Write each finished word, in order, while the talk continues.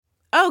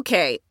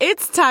Okay,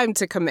 it's time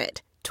to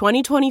commit.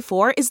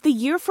 2024 is the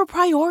year for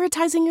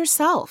prioritizing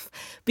yourself.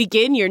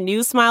 Begin your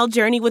new smile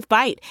journey with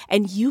Byte,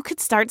 and you could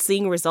start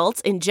seeing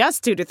results in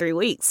just 2 to 3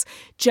 weeks.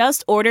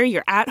 Just order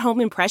your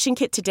at-home impression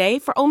kit today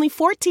for only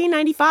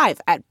 $14.95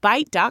 at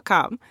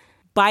Byte.com.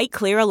 Byte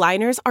Clear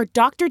aligners are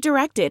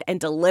doctor-directed and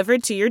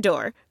delivered to your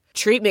door.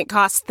 Treatment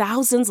costs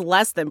thousands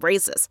less than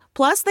braces.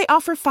 Plus, they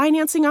offer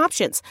financing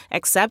options,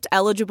 accept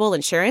eligible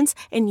insurance,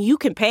 and you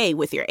can pay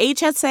with your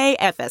HSA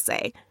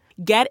FSA.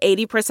 Get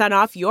 80%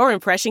 off your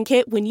impression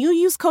kit when you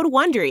use code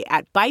WONDERY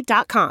at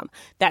Byte.com.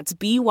 That's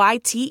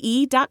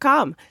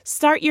BYTE.com.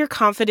 Start your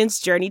confidence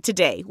journey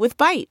today with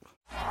Byte.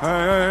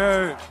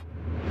 Hey.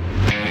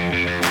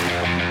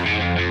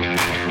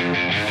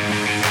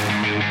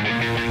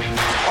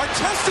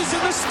 Artesta's in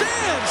the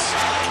stands.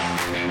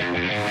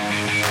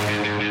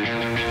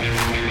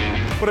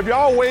 But if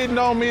y'all waiting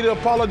on me to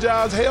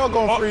apologize, hell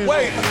gonna freeze.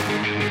 Wait.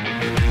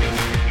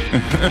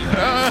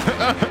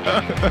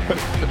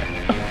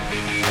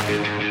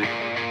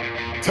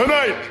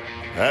 Tonight,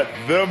 at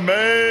the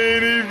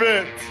main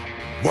event,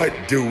 what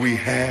do we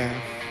have?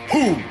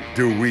 Who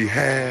do we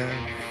have?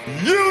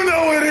 You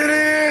know what it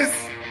is!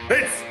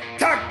 It's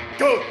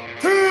Taco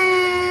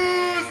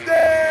Tuesday!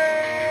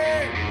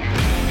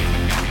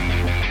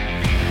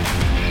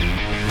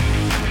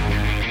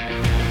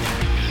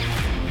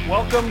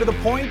 Welcome to the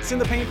Points in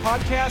the Paint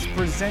podcast,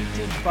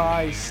 presented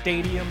by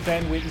Stadium.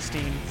 Ben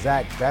Wittenstein.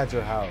 Zach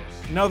Badgerhouse.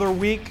 Another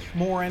week,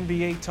 more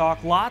NBA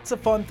talk. Lots of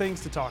fun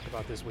things to talk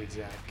about this week,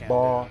 Zach. And,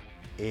 Ball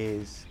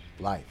is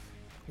life.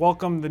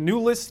 welcome the new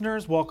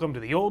listeners. Welcome to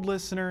the old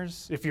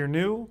listeners. If you're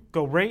new,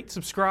 go rate,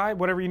 subscribe,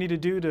 whatever you need to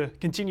do to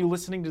continue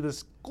listening to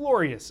this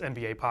glorious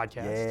NBA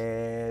podcast.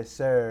 Yes,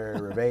 sir.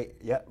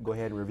 Go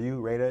ahead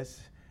and rate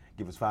us.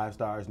 Give us 5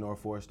 stars, nor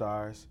 4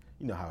 stars.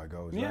 You know how it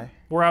goes, Yeah. right?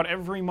 We're out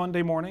every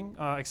Monday morning,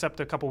 except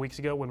a couple weeks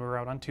ago when we were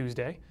out on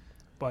Tuesday.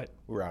 But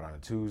We're out on a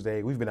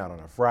Tuesday. We've been out on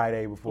a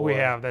Friday before. we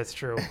have, that's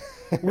true.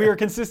 We are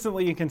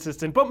consistently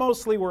inconsistent, but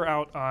mostly we're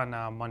out on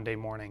Monday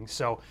morning.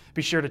 So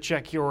be sure to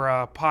check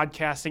your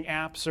podcasting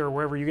apps or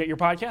wherever you get your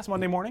podcasts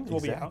Monday mornings.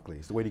 We'll be out. Exactly.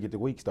 It's the way to get the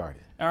week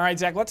started. All right,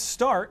 Zach, let's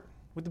start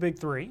with the big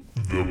three.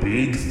 The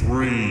Big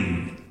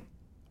Three.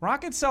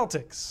 Rockets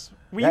Celtics.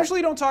 We That-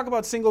 usually don't talk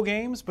about single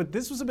games, but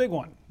this was a big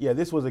one. Yeah,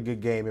 this was a good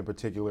game in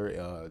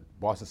particular.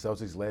 Boston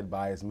Celtics led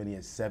by as many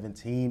as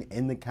 17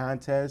 in the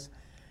contest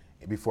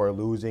before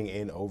losing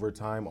in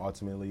overtime,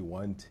 ultimately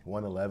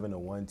 111 to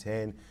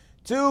 110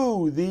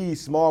 to the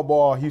small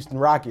ball Houston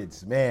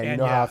Rockets. Man, you And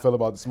know how yeah. I feel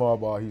about the small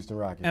ball Houston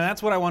Rockets. And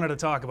that's what I wanted to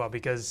talk about,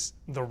 because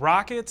the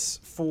Rockets,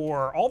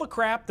 for all the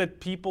crap that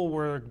people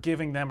were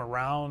giving them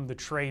around the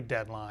trade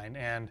deadline,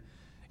 and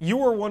you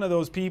were one of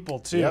those people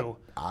too.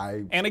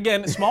 Yep, And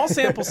again, small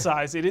sample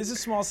size. It is a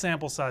small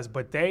sample size,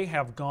 but they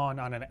have gone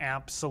on an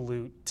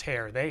absolute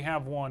tear. They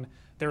have won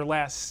their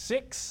last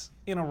 6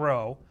 in a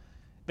row.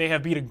 They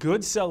have beat a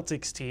good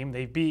Celtics team.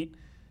 They beat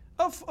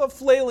a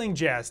flailing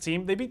Jazz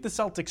team. They beat the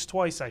Celtics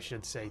twice, I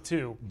should say,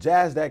 too.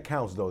 Jazz, that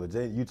counts, though.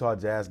 The Utah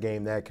Jazz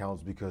game, that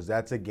counts because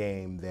that's a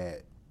game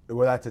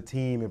that's a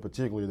team in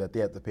particular that they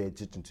have to pay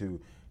attention to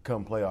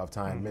come playoff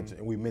time. And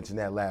we mentioned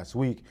that last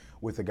week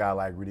with a guy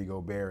like Rudy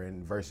Gobert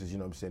and versus,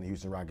 the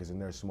Houston Rockets and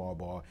their small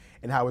ball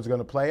and how it's going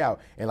to play out.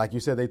 And like you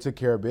said, they took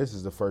care of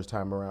business the first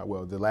time around,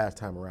 the last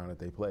time around that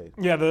they played.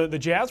 Yeah, the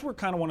Jazz were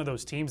kind of one of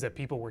those teams that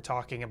people were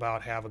talking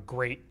about have a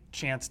great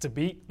chance to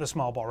beat the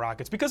small ball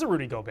Rockets because of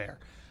Rudy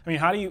Gobert. I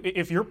mean,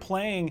 if you're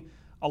playing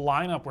a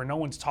lineup where no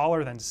one's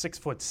taller than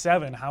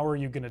 6'7", how are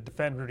you going to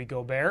defend Rudy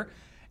Gobert?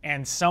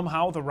 And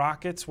somehow the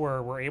Rockets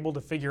were able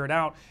to figure it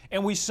out.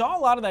 And we saw a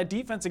lot of that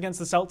defense against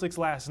the Celtics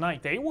last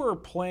night. They were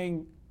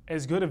playing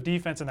as good of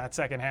defense in that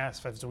second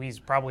half as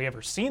we've probably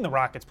ever seen the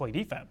Rockets play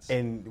defense.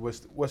 And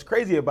what's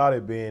crazy about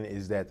it, Ben,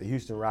 is that the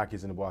Houston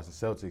Rockets and the Boston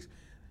Celtics,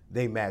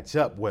 they match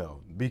up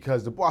well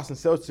because the Boston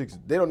Celtics,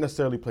 they don't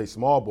necessarily play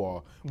small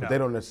ball, but they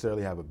don't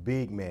necessarily have a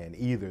big man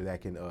either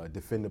that can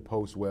defend the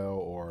post well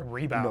or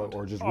rebound,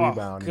 or just Oh,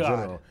 rebound in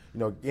God.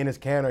 general. Enes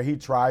Kanter, he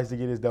tries to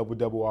get his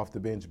double off the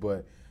bench,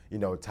 but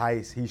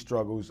Tice, he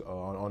struggles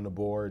on the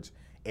boards,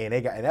 and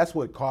that's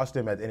what cost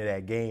them at the end of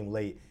that game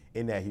late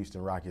in that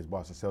Houston Rockets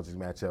Boston Celtics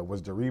matchup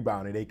was the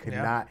rebound, and they could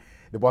not.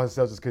 The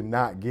Boston Celtics could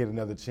not get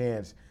another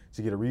chance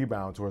to get a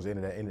rebound towards the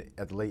end of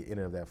at the late end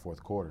of that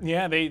fourth quarter.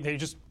 Yeah, they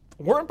just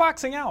weren't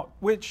boxing out,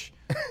 which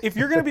if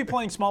you're going to be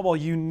playing small ball,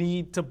 you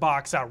need to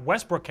box out.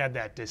 Westbrook had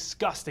that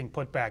disgusting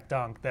putback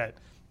dunk that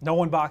no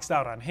one boxed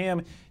out on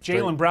him.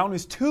 Jaylen Brown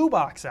is 2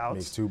 box outs.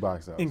 Makes 2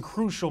 box outs. In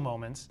crucial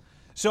moments.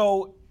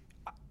 So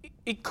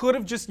it could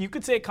have you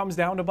could say it comes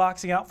down to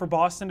boxing out for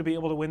Boston to be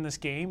able to win this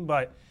game,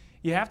 but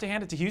you have to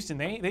hand it to Houston.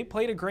 They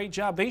played a great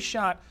job. They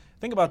shot,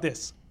 think about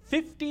this,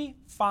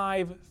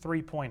 55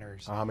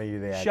 three-pointers. How many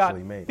did they Shot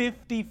actually make?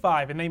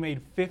 55, and they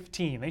made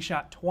 15. They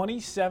shot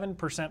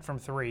 27% from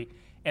 3,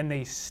 and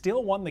they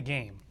still won the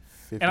game.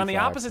 And on the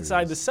 55 opposite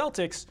side, the threes.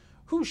 Celtics,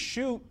 who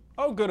shoot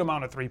a good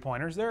amount of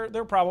three-pointers,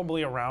 they're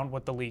probably around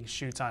what the league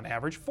shoots on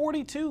average,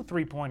 42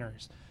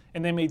 three-pointers,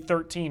 and they made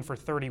 13 for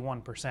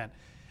 31%.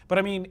 But,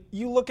 I mean,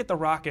 you look at the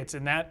Rockets,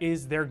 and that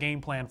is their game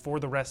plan for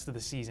the rest of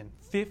the season.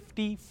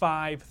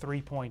 55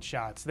 three-point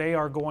shots. They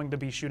are going to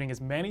be shooting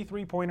as many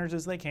three-pointers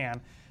as they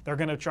can. They're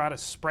going to try to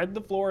spread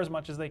the floor as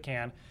much as they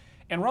can.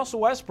 And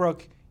Russell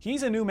Westbrook,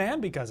 he's a new man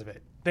because of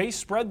it. They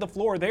spread the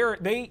floor. They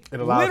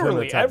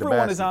literally,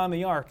 everyone is on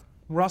the arc.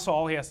 Russell,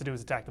 all he has to do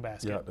is attack the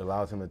basket. Yeah, it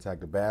allows him to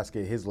attack the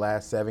basket. His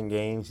last 7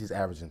 games, he's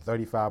averaging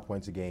 35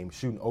 points a game,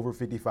 shooting over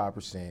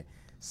 55%,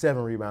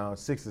 7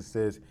 rebounds, 6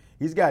 assists.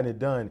 He's gotten it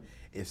done,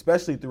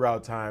 especially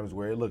throughout times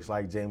where it looks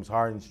like James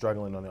Harden's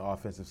struggling on the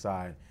offensive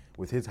side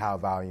with his high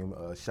volume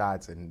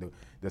shots and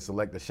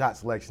the shot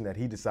selection that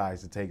he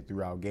decides to take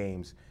throughout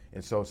games.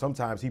 And so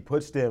sometimes he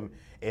puts them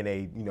in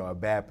a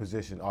bad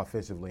position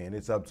offensively, and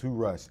it's up to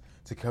Russ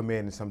to come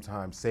in and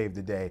sometimes save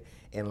the day.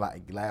 And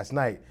like last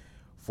night,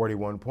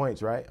 41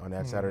 points, right? On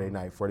that Saturday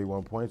night,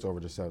 41 points over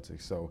the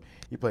Celtics. So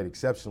he played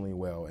exceptionally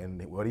well.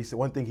 And what he said,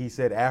 one thing he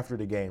said after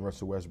the game,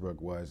 Russell Westbrook,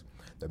 was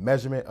the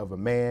measurement of a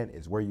man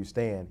is where you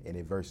stand in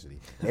adversity.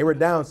 They were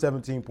down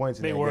 17 points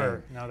in that game. They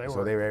were.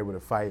 So they were able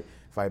to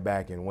fight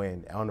back and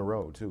win on the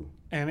road too.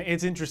 And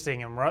it's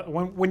interesting. And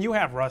when you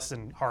have Russ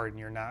and Harden,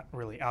 you're not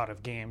really out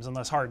of games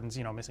unless Harden's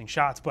missing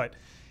shots. But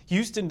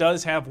Houston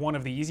does have one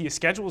of the easiest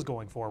schedules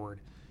going forward.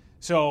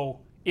 So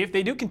if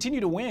they do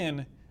continue to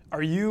win,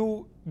 are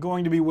you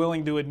going to be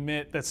willing to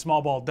admit that small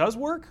ball does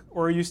work,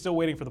 or are you still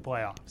waiting for the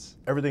playoffs?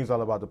 Everything's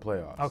all about the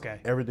playoffs. Okay.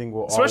 Everything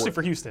will especially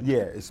for Houston.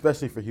 Yeah,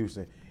 especially for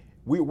Houston.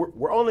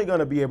 We're only going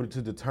to be able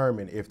to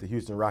determine if the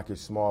Houston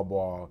Rockets small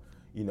ball,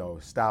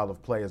 style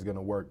of play is going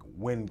to work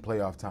when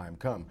playoff time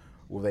come.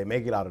 Will they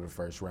make it out of the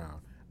first round?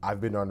 I've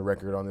been on the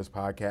record on this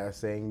podcast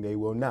saying they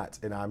will not,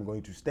 and I'm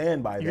going to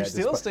stand by that. You're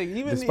still staying,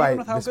 even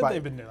with how good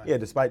they've been doing. Yeah,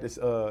 despite this,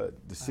 the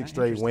 6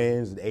 straight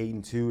wins,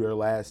 8-2 their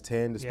last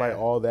 10, despite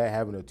all that,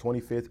 having the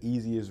 25th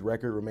easiest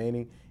record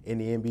remaining in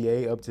the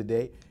NBA up to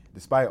date,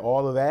 despite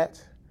all of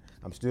that,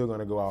 I'm still going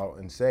to go out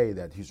and say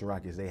that Houston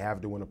Rockets, they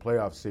have to win a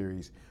playoff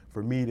series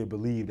for me to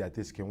believe that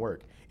this can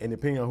work. And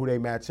depending on who they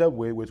match up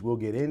with, which we'll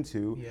get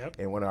into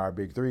in one of our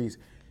big threes,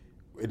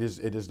 it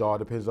just all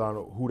depends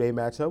on who they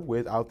match up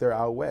with out there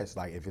out west.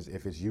 Like if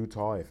it's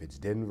Utah, if it's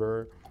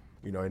Denver,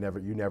 you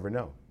never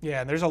know.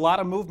 Yeah, and there's a lot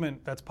of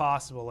movement that's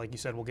possible. Like you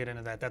said, we'll get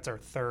into that. That's our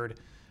third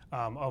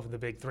of the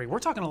big three. We're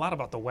talking a lot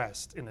about the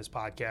West in this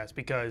podcast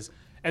because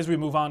as we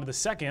move on to the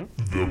second,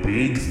 the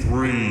big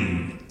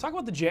three. Talk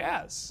about the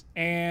Jazz.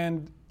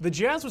 And the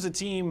Jazz was a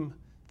team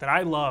that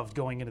I loved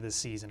going into this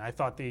season. I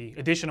thought the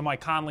addition of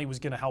Mike Conley was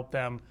going to help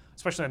them,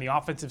 especially on the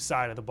offensive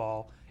side of the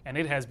ball. And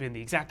it has been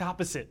the exact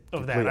opposite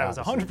of that. I was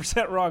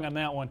 100% wrong on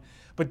that one.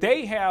 But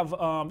they have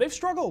they've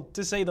struggled,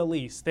 to say the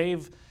least.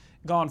 They've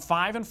gone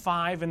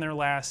 5-5 in their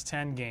last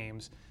 10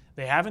 games.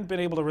 They haven't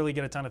been able to really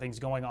get a ton of things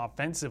going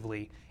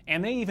offensively.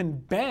 And they even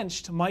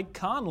benched Mike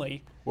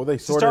Conley to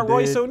start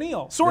Royce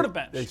O'Neal. Sort of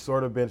benched. They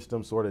sort of benched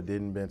him, sort of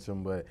didn't bench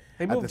him. But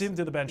they moved him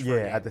to the bench for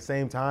a game. At the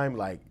same time,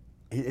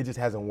 it just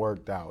hasn't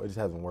worked out. It just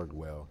hasn't worked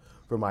well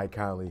for Mike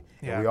Conley.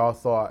 Yeah. And we all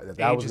thought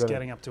that was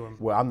getting up to him.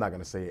 Well, I'm not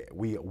going to say it.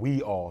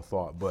 We all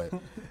thought, but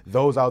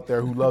those out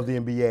there who love the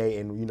NBA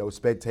and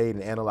spectate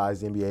and analyze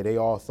the NBA, they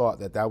all thought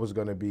that was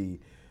going to be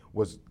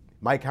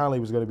Mike Conley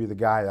was going to be the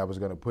guy that was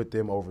going to put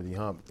them over the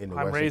hump in the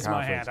Western Conference. I raised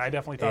my hand. I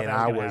definitely thought that was going to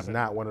happen. And I was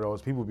not one of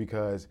those people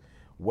because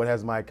what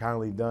has Mike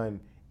Conley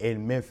done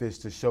in Memphis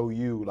to show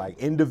you,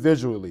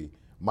 individually,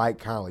 Mike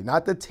Conley,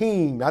 not the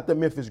team, not the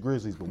Memphis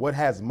Grizzlies, but what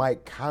has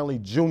Mike Conley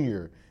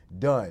Jr.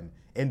 done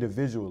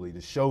individually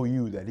to show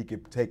you that he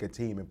could take a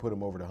team and put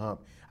them over the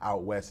hump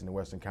out west in the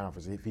Western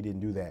Conference if he didn't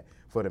do that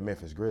for the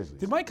Memphis Grizzlies.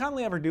 Did Mike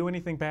Conley ever do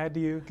anything bad to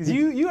you? Because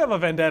you have a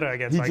vendetta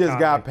against Mike Conley. He just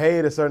got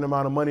paid a certain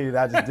amount of money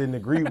that I just didn't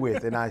agree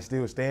with, and I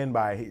still stand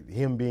by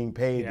him being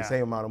paid the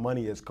same amount of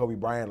money as Kobe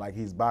Bryant.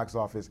 He's box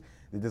office.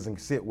 It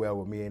doesn't sit well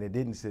with me, and it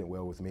didn't sit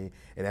well with me.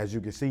 And as you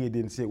can see, it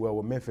didn't sit well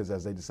with Memphis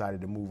as they decided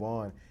to move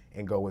on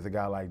and go with a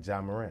guy like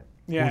Ja Morant.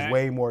 Who's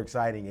way more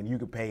exciting, and you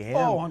could pay him.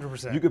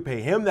 100%. You could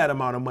pay him that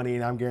amount of money,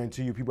 and I'm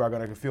guarantee you people are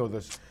going to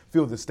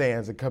fill the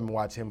stands and come and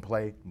watch him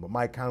play. But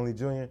Mike Conley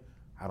Jr.,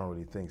 I don't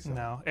really think so.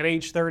 No. At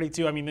age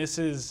 32, this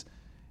is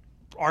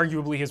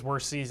arguably his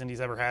worst season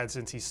he's ever had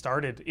since he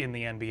started in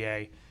the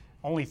NBA.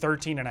 Only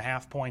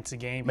 13.5 points a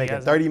game. Making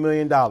 $30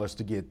 million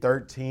to get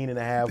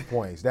 13.5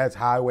 points. That's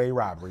highway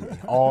robbery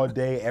all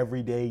day,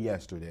 every day,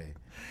 yesterday.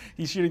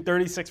 He's shooting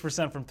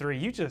 36% from three.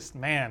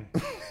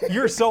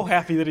 You're so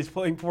happy that he's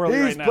playing poorly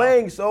right now. He's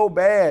playing so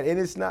bad, and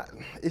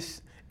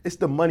it's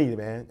the money,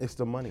 man. It's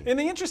the money. And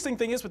the interesting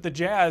thing is with the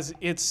Jazz,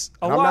 it's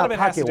a lot lot of it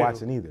has to do. I'm not pocket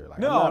watching either.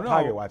 I'm not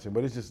pocket watching,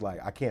 but it's just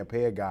I can't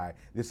pay a guy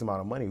this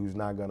amount of money who's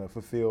not going to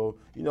fulfill,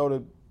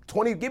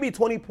 give me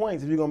 20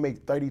 points if you're going to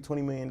make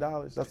 $20 million.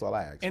 That's all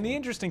I ask. And the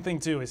interesting thing,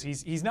 too, is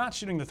he's not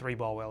shooting the three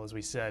ball well, as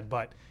we said,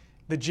 but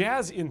the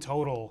Jazz in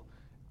total,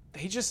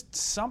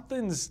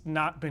 something's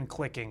not been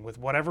clicking with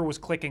whatever was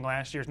clicking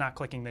last year is not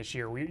clicking this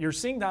year. You're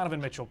seeing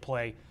Donovan Mitchell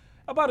play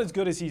about as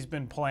good as he's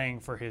been playing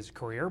for his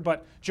career,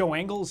 but Joe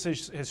Ingles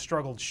has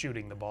struggled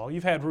shooting the ball.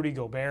 You've had Rudy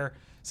Gobert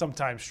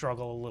sometimes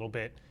struggle a little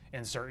bit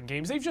in certain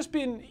games. They've just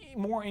been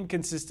more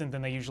inconsistent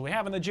than they usually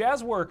have. And the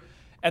Jazz were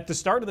at the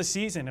start of the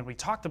season, and we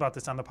talked about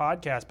this on the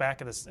podcast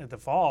back in the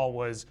fall,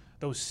 was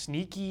those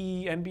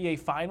sneaky NBA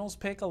Finals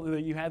pick.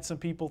 You had some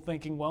people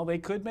thinking, well, they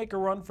could make a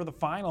run for the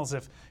Finals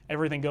if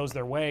everything goes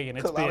their way. And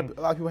it's a lot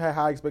of people had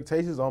high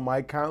expectations on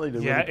Mike Conley to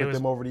really put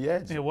them over the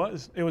edge. It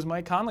was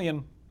Mike Conley,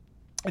 and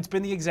it's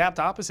been the exact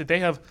opposite. They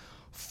have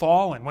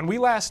fallen. When we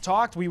last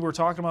talked, we were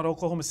talking about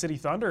Oklahoma City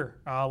Thunder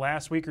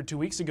last week or 2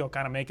 weeks ago,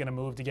 kind of making a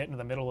move to get into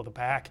the middle of the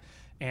pack.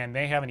 And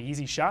they have an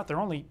easy shot. They're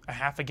only a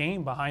half a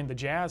game behind the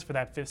Jazz for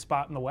that 5th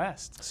spot in the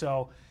West.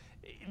 So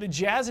the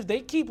Jazz, if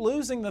they keep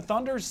losing, the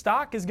Thunder's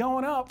stock is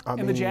going up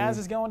and the Jazz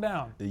is going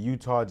down. The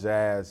Utah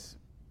Jazz,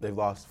 they've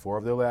lost 4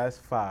 of their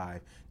last 5.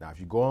 Now, if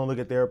you go and look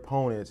at their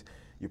opponents,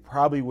 you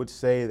probably would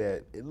say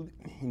that,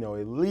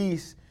 at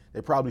least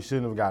they probably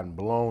shouldn't have gotten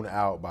blown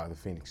out by the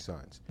Phoenix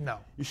Suns. No.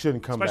 You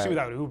shouldn't come Especially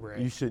back. without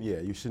Oubre. You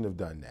shouldn't have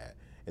done that.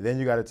 And then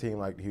you got a team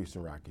like the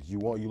Houston Rockets. You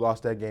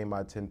lost that game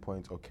by 10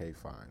 points, okay,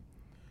 fine.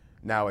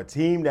 Now, a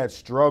team that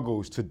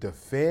struggles to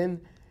defend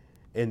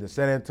in the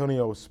San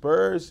Antonio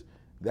Spurs,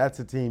 that's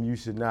a team you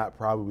should not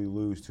probably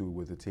lose to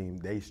with a team.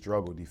 They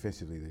struggled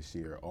defensively this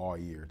year, all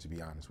year, to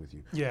be honest with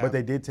you. Yeah. But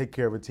they did take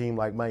care of a team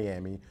like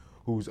Miami,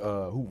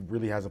 who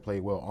really hasn't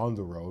played well on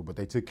the road, but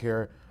they took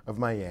care of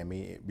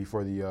Miami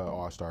before the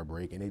All-Star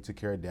break, and they took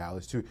care of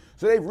Dallas too.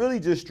 So they've really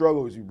just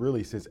struggled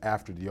since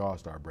after the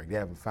All-Star break. They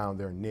haven't found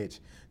their niche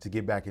to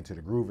get back into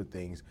the groove of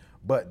things,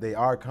 but they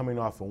are coming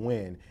off a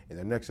win, and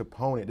their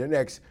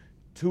next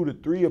 2 to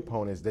 3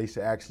 opponents, they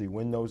should actually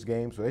win those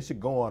games. So they should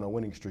go on a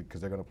winning streak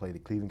because they're going to play the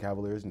Cleveland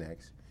Cavaliers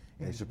next.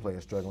 And they should play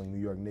a struggling New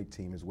York Knicks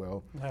team as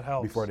well. That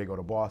helps. Before they go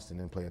to Boston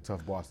and play a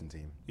tough Boston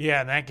team. Yeah,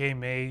 and that game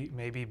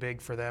may be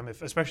big for them,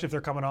 especially if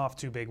they're coming off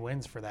 2 big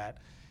wins for that.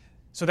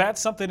 So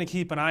that's something to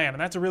keep an eye on, and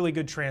that's a really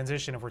good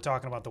transition if we're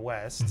talking about the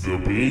West. The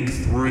Big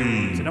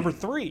 3. To number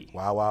 3.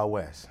 Wild Wild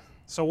West.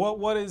 So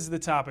what is the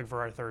topic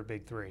for our third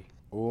Big 3?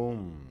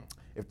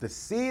 If the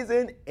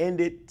season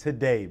ended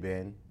today,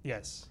 Ben.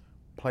 Yes.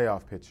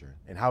 Playoff picture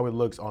and how it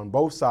looks on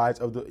both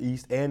sides of the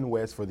East and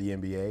West for the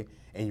NBA.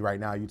 And right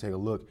now, you take a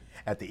look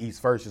at the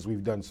East first, as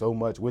we've done so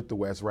much with the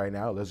West right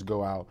now. Let's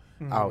go out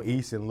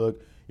East and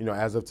look.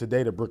 As of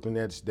today, the Brooklyn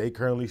Nets, they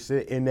currently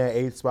sit in that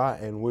 8th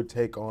spot and would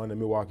take on the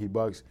Milwaukee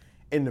Bucks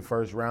in the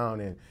first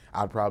round. And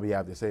I'd probably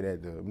have to say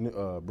that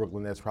the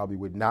Brooklyn Nets probably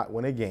would not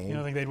win a game. You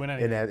don't think they'd win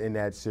anything? In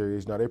that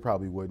series? No, they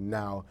probably wouldn't.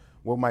 Now,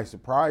 what might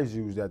surprise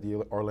you is that the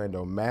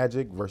Orlando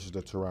Magic versus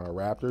the Toronto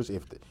Raptors,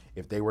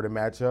 if they were to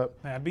match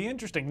up. That'd be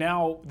interesting.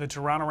 Now, the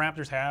Toronto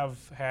Raptors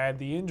have had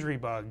the injury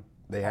bug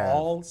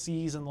all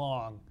season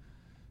long.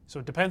 So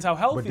it depends how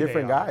healthy they are. But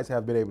different guys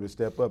have been able to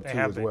step up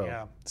as well.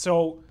 Yeah.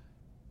 So,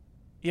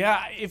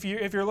 yeah, if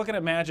you're looking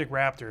at Magic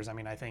Raptors,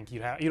 I think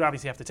you'd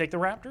obviously have to take the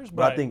Raptors,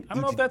 but I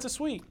don't know if that's a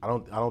sweep. I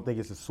don't think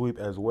it's a sweep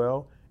as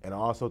well. And I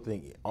also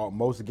think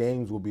most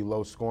games will be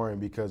low scoring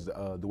because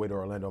the way the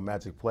Orlando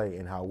Magic play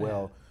and how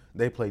well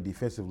they play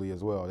defensively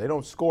as well. They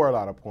don't score a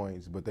lot of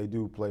points, but they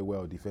do play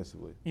well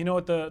defensively. You know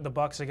what the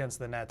Bucks against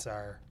the Nets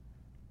are?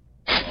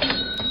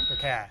 They're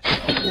cash.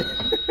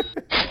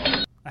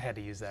 I had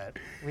to use that.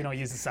 We don't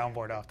use the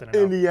soundboard often enough.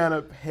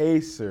 Indiana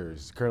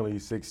Pacers, currently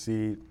 6th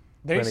seed.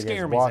 They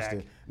scare me,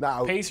 Boston. Zach.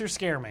 Now, Pacers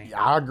scare me.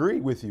 I agree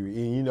with you.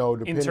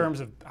 And, in terms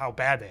of how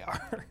bad they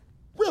are.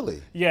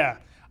 Really? Yeah.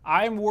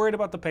 I'm worried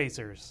about the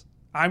Pacers.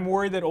 I'm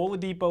worried that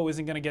Oladipo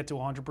isn't going to get to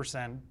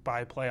 100%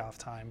 by playoff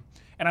time.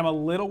 And I'm a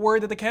little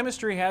worried that the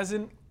chemistry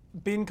hasn't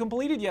been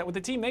completed yet with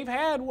the team. They've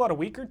had, a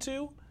week or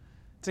 2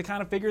 to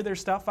kind of figure their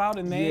stuff out.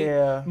 And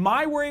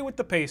my worry with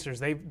the Pacers,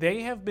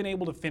 they have been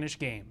able to finish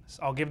games.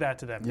 I'll give that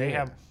to them. They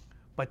have,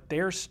 but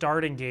their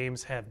starting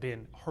games have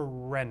been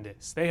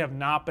horrendous. They have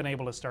not been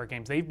able to start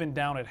games. They've been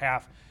down at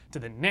half to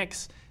the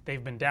Knicks.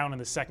 They've been down in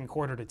the second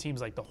quarter to teams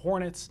like the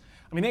Hornets.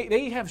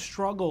 They have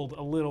struggled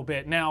a little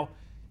bit. Now,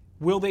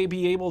 will they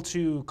be able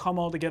to come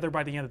all together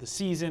by the end of the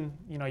season?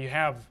 You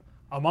have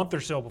a month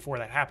or so before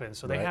that happens,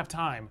 so they have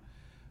time.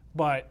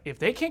 But if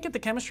they can't get the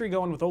chemistry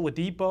going with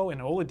Oladipo, and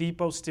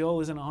Oladipo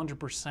still isn't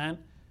 100%,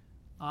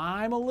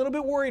 I'm a little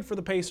bit worried for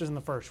the Pacers in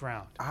the first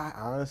round. I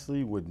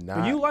honestly would not.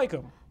 But you like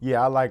them.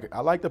 Yeah, I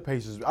like the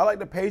Pacers. I like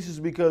the Pacers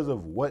because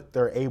of what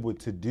they're able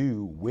to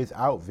do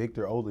without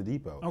Victor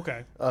Oladipo.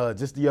 Okay.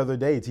 Just the other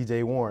day,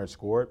 T.J. Warren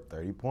scored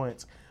 30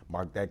 points.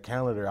 Mark that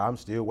calendar. I'm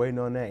still waiting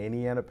on that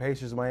Indiana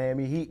Pacers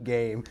Miami Heat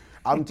game.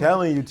 I'm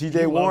telling you,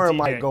 T.J. Warren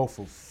might go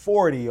for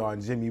 40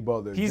 on Jimmy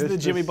Butler. He's the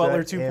Jimmy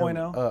Butler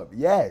 2.0?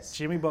 Yes.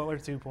 Jimmy Butler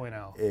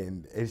 2.0.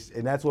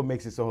 And that's what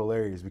makes it so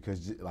hilarious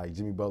because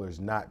Jimmy Butler's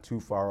not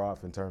too far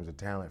off in terms of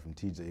talent from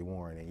T.J.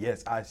 Warren. And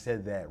yes, I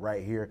said that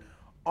right here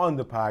on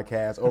the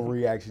podcast.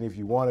 Overreaction. If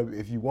you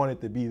want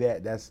it to be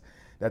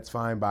that's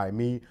fine by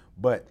me.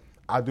 But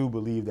I do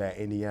believe that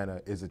Indiana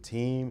is a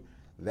team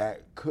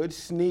that could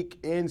sneak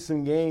in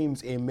some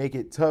games and make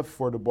it tough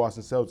for the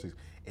Boston Celtics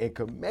and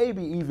could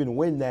maybe even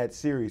win that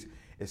series,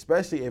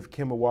 especially if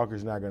Kemba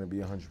Walker's not going to be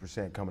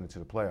 100% coming into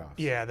the playoffs.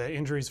 Yeah, the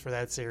injuries for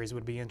that series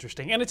would be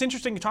interesting. And it's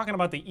interesting talking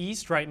about the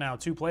East right now,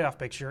 too, playoff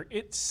picture.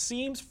 It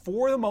seems,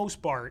 for the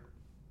most part,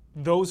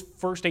 those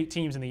first 8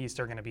 teams in the East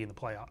are going to be in the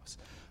playoffs.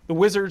 The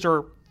Wizards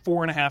are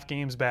 4.5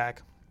 games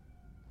back.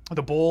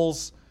 The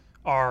Bulls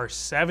are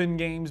 7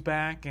 games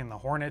back, and the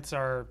Hornets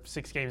are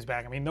 6 games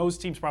back. I mean, those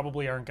teams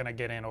probably aren't going to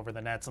get in over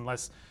the Nets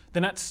unless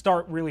the Nets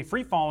start really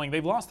free-falling.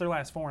 They've lost their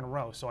last 4 in a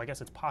row, so I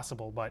guess it's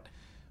possible. But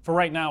for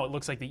right now, it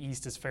looks like the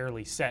East is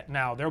fairly set.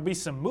 Now, there'll be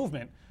some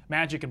movement.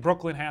 Magic and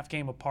Brooklyn half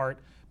game apart.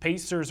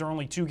 Pacers are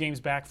only 2 games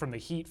back from the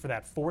Heat for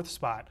that 4th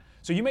spot.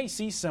 So you may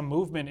see some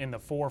movement in the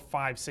 4,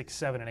 5, 6,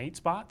 7, and 8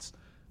 spots.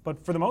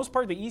 But for the most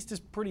part, the East is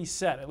pretty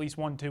set, at least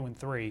 1, 2, and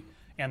 3.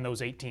 And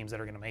those 8 teams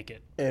that are going to make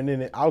it. And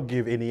then I'll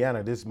give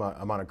Indiana this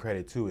amount of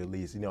credit too, at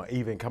least.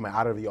 Even coming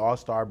out of the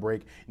All-Star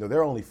break,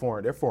 they're only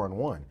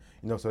 4-1.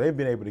 So they've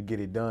been able to get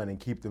it done and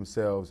keep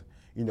themselves,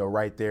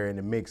 right there in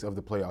the mix of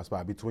the playoff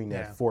spot between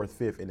that 4th,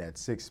 5th, and that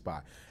 6th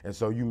spot. And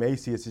so you may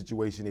see a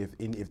situation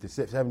if the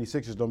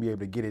 76ers don't be able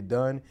to get it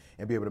done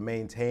and be able to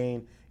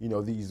maintain,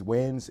 these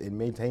wins and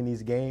maintain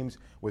these games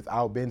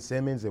without Ben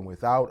Simmons and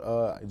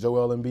without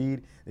Joel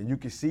Embiid, then you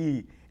can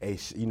see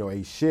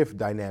a shift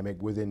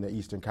dynamic within the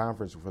Eastern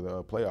Conference for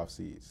the playoff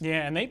seeds.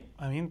 Yeah,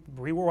 and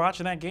we were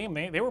watching that game.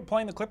 They were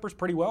playing the Clippers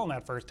pretty well in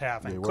that first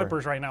half. And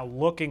Clippers right now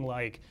looking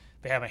like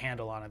they have a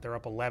handle on it. They're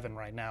up 11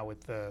 right now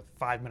with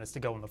 5 minutes to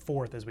go in the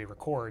 4th as we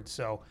record.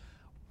 So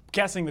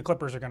guessing the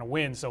Clippers are going to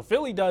win. So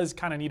Philly does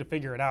kind of need to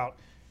figure it out.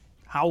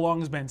 How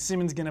long is Ben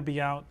Simmons going to be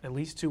out? At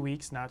least 2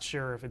 weeks. Not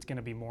sure if it's going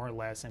to be more or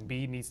less.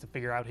 Embiid needs to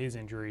figure out his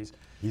injuries.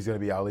 He's going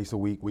to be out at least a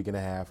week and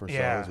a half or so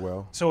as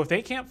well. So if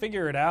they can't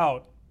figure it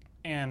out,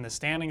 and the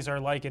standings are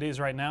like it is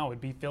right now, it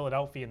would be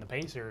Philadelphia and the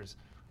Pacers.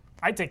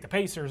 I'd take the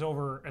Pacers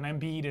over an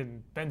Embiid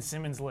and Ben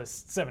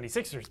Simmons-less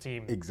 76ers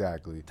team.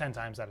 Exactly. 10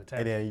 times out of 10.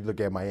 And then you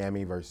look at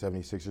Miami versus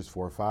 76ers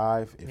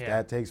 4-5. If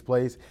that takes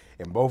place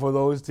and both of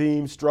those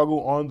teams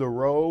struggle on the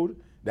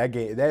road, that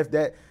game,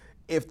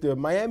 if the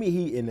Miami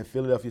Heat and the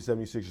Philadelphia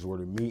 76ers were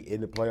to meet in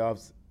the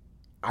playoffs,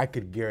 I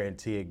could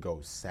guarantee it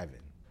goes 7.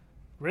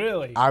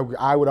 Really? I would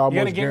almost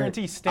you got to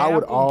guarantee stamp I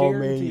would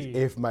guarantee.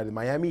 If the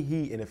Miami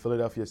Heat and the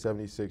Philadelphia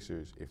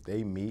 76ers, if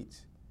they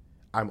meet,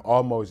 I'm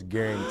almost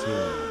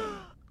guaranteeing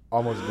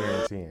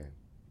that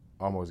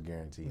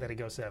it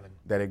goes 7.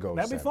 That'd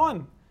be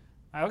fun.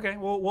 Okay,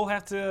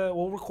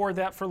 we'll record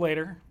that for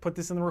later. Put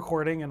this in the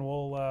recording, and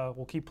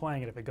we'll keep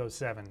playing it if it goes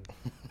 7.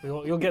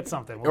 You'll get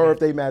something. If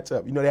they match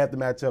up, they have to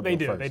match up. They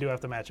do. First. They do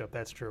have to match up.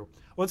 That's true.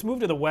 Well, let's move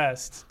to the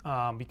West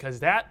because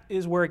that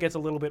is where it gets a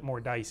little bit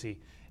more dicey.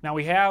 Now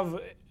we have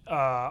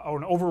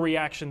an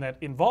overreaction that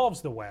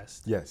involves the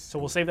West. Yes. So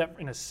we'll save that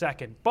in a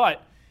second.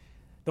 But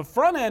the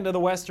front end of the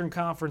Western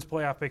Conference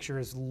playoff picture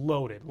is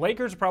loaded.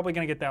 Lakers are probably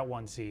going to get that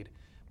 1 seed.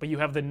 But you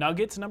have the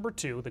Nuggets number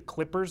 2, the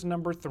Clippers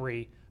number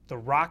 3, the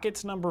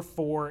Rockets number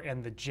 4,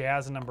 and the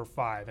Jazz number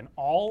 5. And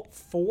all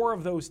 4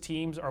 of those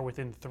teams are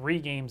within 3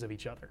 games of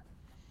each other.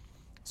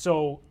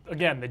 So,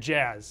 again, the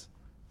Jazz,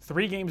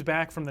 3 games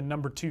back from the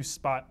number 2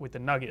 spot with the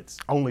Nuggets.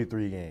 Only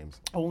 3 games.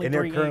 And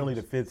they're currently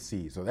the 5th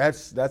seed. So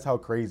that's how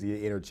crazy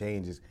it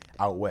interchanges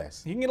out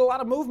west. You can get a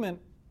lot of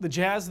movement. The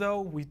Jazz,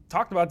 though, we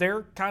talked about,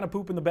 they're kind of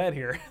pooping the bed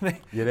here.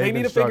 They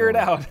need to figure it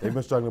out. They've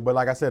been struggling. But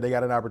like I said, they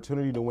got an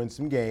opportunity to win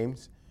some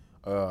games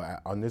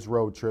on this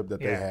road trip that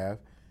they have.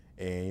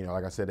 And,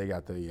 like I said, they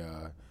got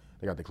the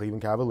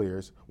Cleveland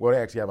Cavaliers. Well,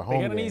 they actually have a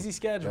home game. They got an easy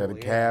schedule. They got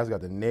the Cavs,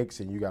 got the Knicks,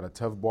 and you got a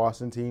tough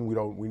Boston team.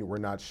 We're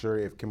not sure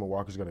if Kemba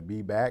Walker's going to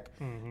be back.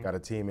 Mm-hmm. Got a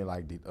team in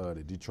like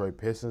the Detroit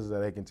Pistons that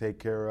they can take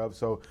care of.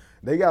 So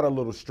they got a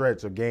little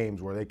stretch of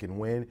games where they can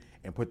win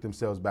and put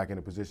themselves back in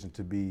a position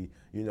to be,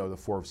 the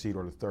 4th seed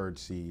or the 3rd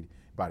seed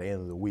by the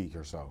end of the week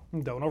or so.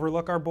 Don't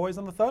overlook our boys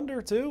on the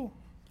Thunder, too.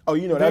 Oh,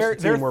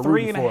 that's the team we're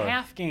rooting for.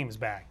 They're 3.5 games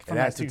back from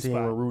and that's that 2 the team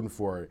spot. we're rooting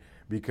for.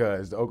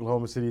 Because the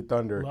Oklahoma City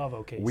Thunder, love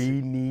OKC.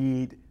 We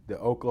need the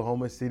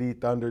Oklahoma City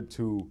Thunder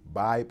to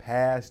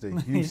bypass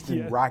the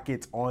Houston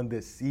Rockets on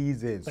the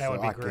season that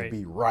so I can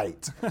be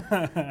right.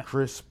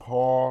 Chris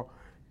Paul,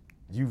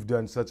 you've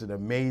done such an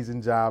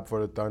amazing job for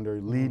the Thunder,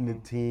 leading the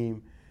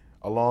team,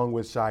 along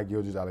with Shai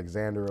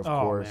Gilgeous-Alexander, of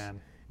course. Man.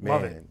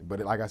 Love it.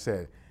 But like I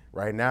said,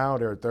 right now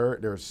they're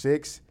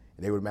 6th.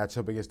 They would match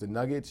up against the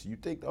Nuggets. You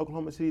think the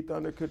Oklahoma City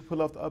Thunder could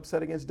pull off the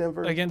upset against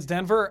Denver? Against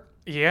Denver?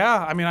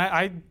 Yeah. I mean,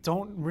 I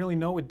don't really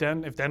know if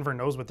Denver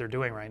knows what they're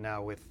doing right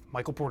now with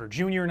Michael Porter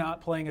Jr. not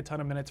playing a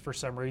ton of minutes for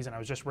some reason. I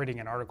was just reading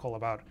an article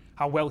about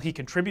how well he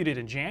contributed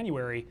in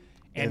January,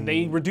 and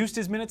they reduced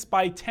his minutes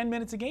by 10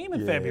 minutes a game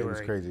in February. It was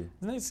crazy.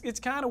 And it's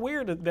kind of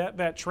weird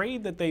that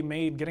trade that they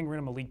made, getting rid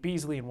of Malik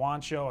Beasley and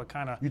Juancho,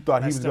 kind of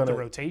messed up the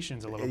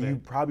rotations a little bit. You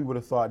probably would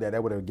have thought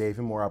that would have gave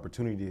him more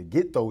opportunity to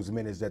get those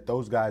minutes that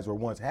those guys were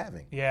once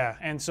having. Yeah,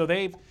 and so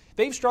they've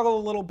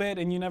struggled a little bit,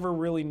 and you never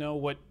really know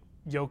what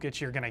Jokic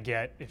you're going to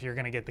get, if you're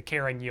going to get the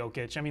caring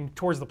Jokic. I mean,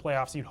 towards the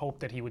playoffs, you'd hope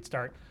that he would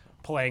start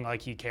playing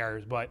like he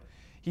cares, but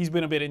he's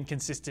been a bit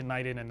inconsistent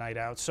night in and night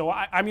out. So,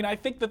 I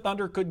think the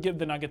Thunder could give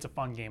the Nuggets a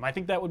fun game. I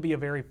think that would be a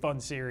very fun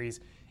series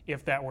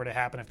if that were to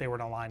happen, if they were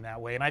to align that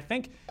way. And I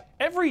think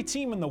every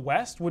team in the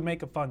West would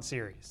make a fun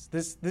series.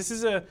 This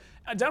is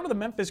down to the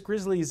Memphis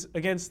Grizzlies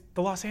against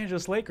the Los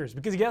Angeles Lakers,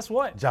 because guess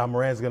what? Ja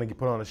Morant's going to get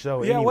put on a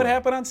show Yeah, anyway. what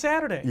happened on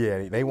Saturday?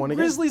 Yeah, they won again.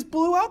 Grizzlies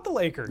blew out the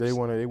Lakers. They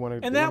won.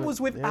 And that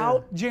was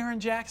without Jaren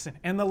Jackson,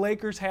 and the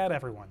Lakers had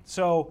everyone.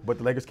 So, but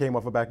the Lakers came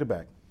off a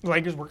back-to-back. the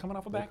Lakers were coming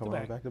off a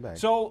back-to-back.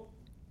 So,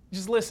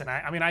 just listen.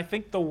 I mean, I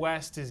think the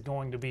West is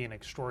going to be an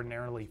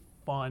extraordinarily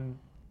fun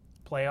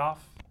playoff.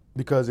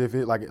 Because if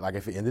it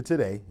if it ended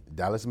today,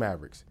 Dallas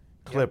Mavericks,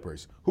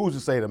 Clippers. Who's to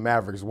say the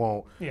Mavericks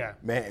won't? Yeah.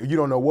 Man, you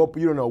don't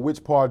know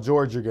which Paul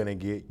George you're gonna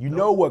get. You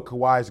know what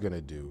Kawhi's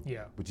gonna do.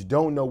 Yeah. But you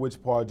don't know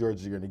which Paul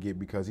George you're gonna get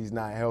because he's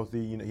not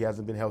healthy. You know, he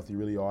hasn't been healthy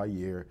really all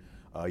year.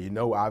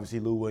 Obviously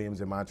Lou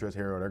Williams and Montrezl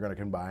Harrell, they're gonna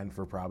combine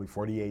for probably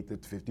 48 to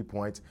 50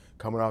 points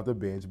coming off the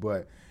bench.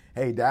 But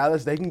hey,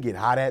 Dallas, they can get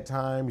hot at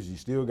times. You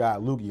still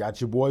got Luka. You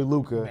got your boy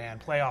Luka. Man,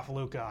 playoff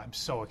Luka, I'm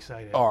so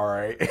excited. All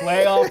right.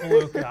 Playoff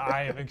Luka,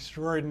 I am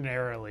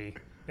extraordinarily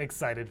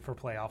excited for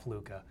playoff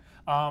Luka.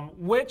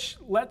 Which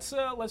let's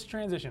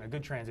transition, a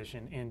good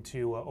transition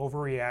into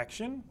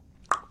overreaction.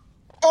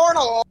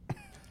 Arnold.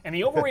 And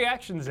the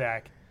overreaction,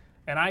 Zach,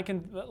 and I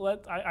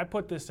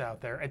put this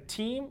out there. A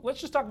team, let's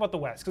just talk about the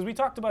West, because we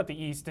talked about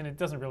the East, and it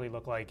doesn't really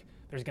look like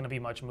there's going to be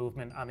much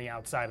movement on the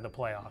outside of the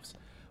playoffs.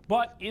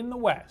 But in the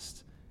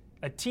West,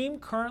 a team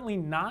currently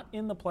not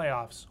in the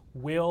playoffs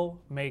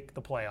will make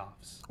the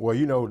playoffs. Well,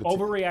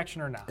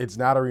 overreaction or not? It's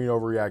not an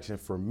overreaction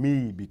for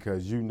me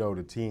because you know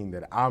the team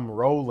that I'm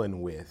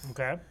rolling with.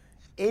 Okay.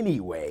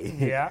 Anyway,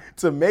 Yeah.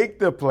 to make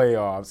the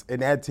playoffs,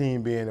 and that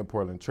team being the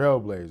Portland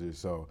Trailblazers.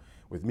 So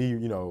with me,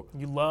 You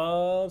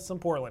love some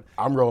Portland.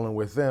 I'm rolling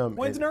with them.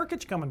 When's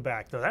Nurkic coming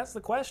back, though? That's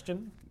the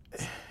question.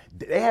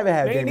 They haven't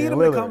had They Damian need him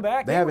Lillard. to come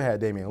back. They haven't had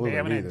Damian Lillard They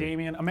haven't either. had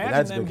Damian. And Imagine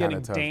that's them been getting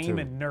kinda tough, Dame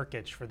too. and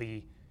Nurkic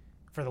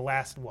for the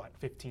last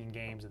 15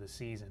 games of the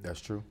season.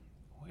 That's true.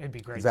 It'd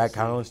be great. Zach to see.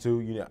 Collins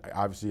too.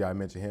 Obviously I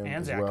mentioned him And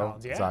as Zach well.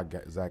 Collins, yeah.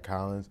 Zach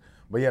Collins.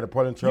 But yeah, the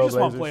Portland You Trailblazers. just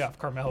want playoff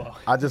Carmelo.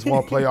 I just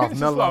want playoff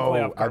Just want Melo.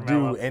 playoff I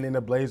Carmelo. do. And in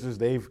the Blazers,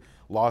 they've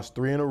lost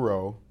 3 in a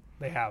row.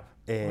 They have.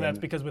 And that's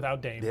because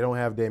without Dame. They don't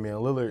have Damian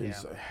Lillard. Yeah.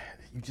 So,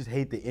 you just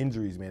hate the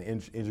injuries, man.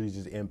 Injuries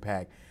just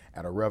impact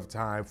at a rough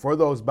time for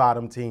those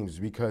bottom teams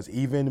because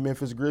even the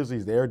Memphis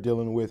Grizzlies, they're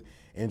dealing with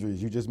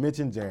injuries. You just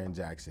mentioned Jaren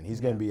Jackson.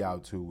 He's going to be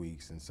out 2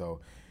 weeks. And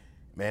so,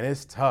 man,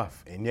 it's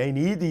tough. And they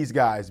need these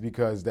guys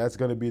because that's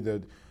going to be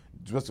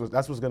that's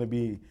what's going to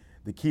be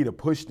the key to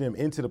push them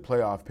into the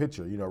playoff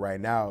picture. Right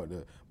now,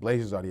 the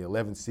Blazers are the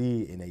 11th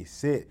seed, and they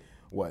sit,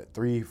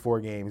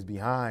 3-4 games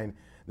behind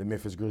the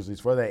Memphis Grizzlies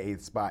for that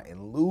 8th spot.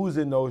 And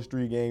losing those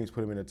 3 games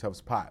put them in a tough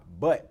spot.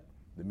 But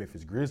the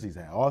Memphis Grizzlies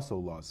had also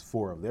lost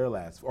 5 of their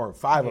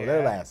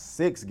last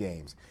 6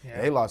 games. Yeah.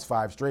 And they lost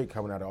 5 straight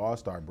coming out of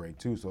All-Star break,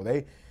 too. So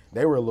they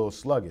were a little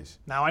sluggish.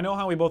 Now, I know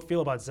how we both feel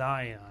about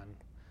Zion,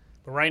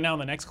 but right now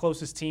the next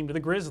closest team to the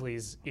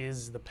Grizzlies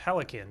is the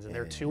Pelicans, and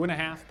they're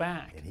 2.5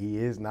 back. And he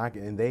is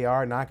knocking, and they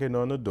are knocking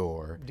on the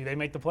door. Do they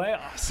make the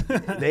playoffs?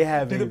 They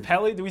have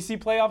Do we see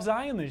playoff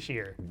Zion this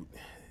year?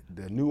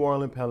 The New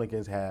Orleans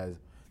Pelicans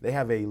they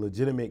have a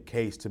legitimate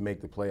case to make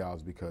the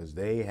playoffs because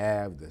they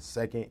have the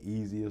second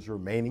easiest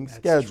remaining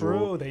schedule. That's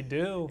true, they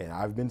do. And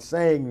I've been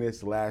saying this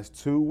the last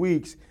 2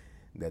 weeks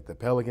that the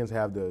Pelicans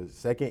have the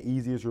second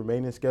easiest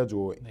remaining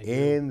schedule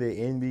in the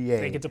NBA.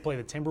 They get to play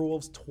the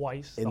Timberwolves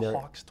twice, the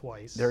Hawks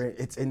twice.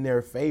 It's in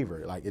their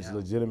favor. It's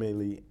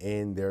legitimately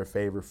in their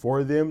favor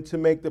for them to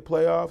make the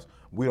playoffs.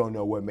 We don't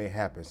know what may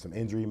happen. Some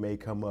injury may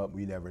come up.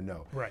 We never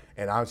know. Right.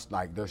 And I'm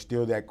like, there's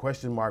still that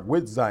question mark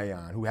with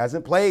Zion, who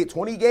hasn't played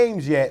 20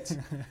 games yet.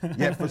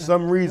 Yet for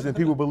some reason,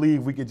 people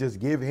believe we could just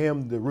give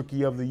him the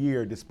Rookie of the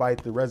Year,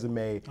 despite the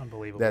resume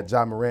that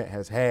Ja Morant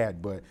has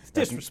had. But it's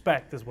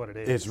disrespect is what it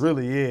is. It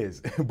really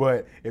is.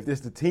 But if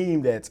it's the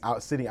team that's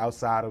sitting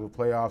outside of the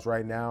playoffs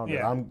right now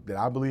that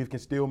I believe can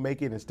still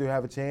make it and still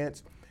have a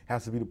chance,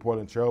 has to be the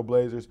Portland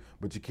Trailblazers.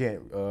 But you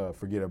can't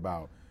forget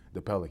about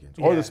the Pelicans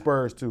or the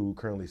Spurs too, who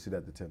currently sit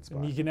at the 10th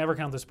spot. You can never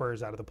count the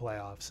Spurs out of the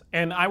playoffs.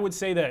 And I would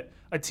say that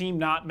a team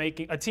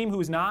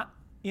who's not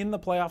in the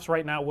playoffs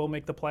right now will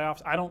make the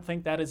playoffs. I don't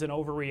think that is an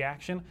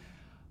overreaction,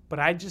 but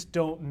I just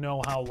don't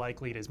know how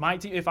likely it is. My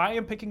team, if I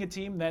am picking a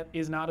team that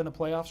is not in the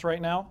playoffs right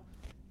now,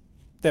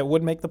 that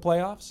would make the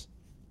playoffs,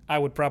 I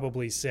would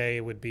probably say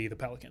it would be the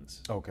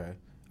Pelicans. Okay.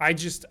 I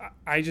just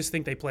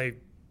think they play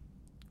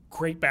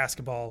great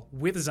basketball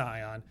with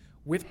Zion,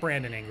 with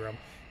Brandon Ingram,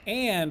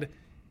 and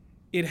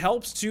it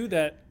helps, too,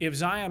 that if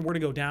Zion were to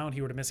go down,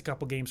 he were to miss a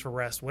couple games for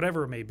rest,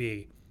 whatever it may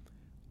be,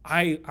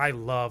 I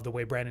love the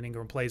way Brandon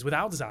Ingram plays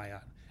without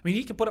Zion. I mean,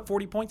 he can put up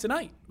 40 points a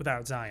night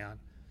without Zion.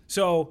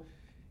 So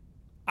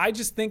I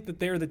just think that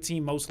they're the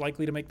team most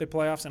likely to make the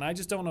playoffs, and I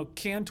just don't know,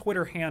 can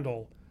Twitter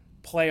handle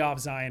playoff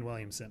Zion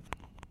Williamson?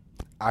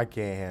 I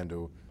can't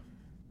handle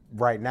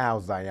right now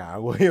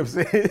Zion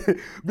Williamson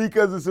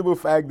because the simple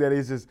fact that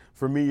it's just,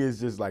 for me, it's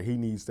just like he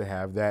needs to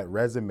have that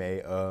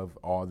resume of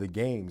all the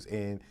games.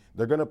 And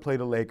they're going to play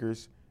the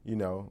Lakers,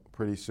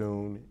 pretty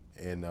soon.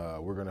 And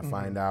we're going to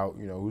find out,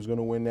 who's going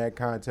to win that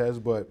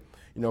contest. But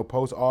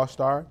post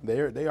All-Star,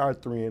 they are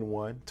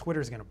 3-1.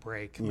 Twitter's gonna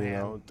break, You man.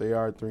 know, they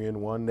are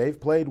 3-1. They've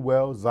played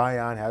well.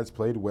 Zion has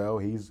played well.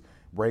 He's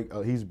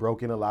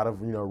broken a lot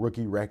of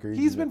rookie records.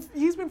 He's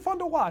been fun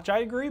to watch. I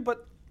agree,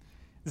 but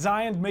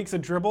Zion makes a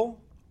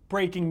dribble.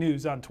 Breaking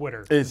news on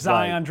Twitter.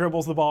 Zion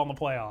dribbles the ball in the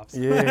playoffs.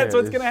 Yeah, That's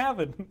what's gonna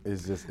happen.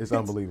 It's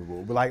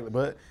unbelievable.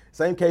 But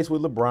same case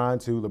with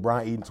LeBron too.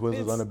 LeBron eating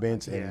Twizzlers on the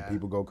bench and yeah.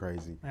 people go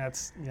crazy.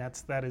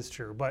 That is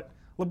true. But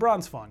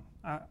LeBron's fun.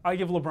 I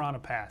give LeBron a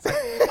pass.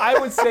 I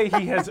would say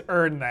he has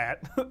earned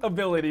that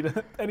ability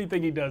to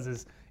anything he does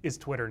is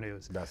Twitter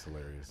news. That's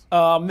hilarious.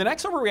 The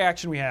next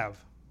overreaction we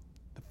have,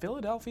 the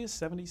Philadelphia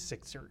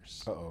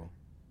 76ers. Uh-oh.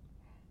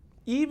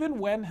 Even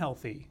when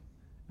healthy,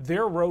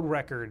 their road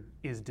record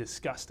is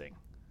disgusting.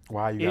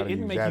 Why you got to use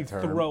that term? It'd make you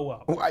throw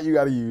up. Why you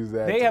got to use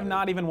that They term? have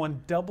not even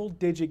won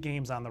double-digit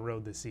games on the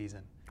road this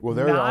season. Well,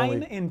 they're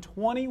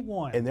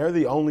 9-21. And they're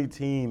the only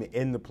team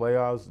in the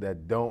playoffs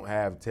that don't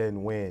have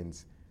 10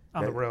 wins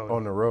On the road.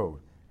 On the road.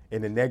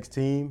 And the next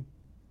team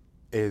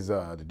is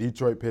the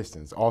Detroit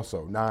Pistons,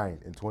 also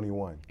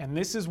 9-21. And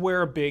this is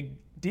where a big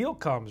deal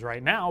comes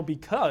right now,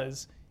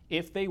 because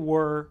if the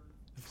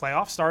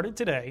playoffs started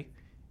today,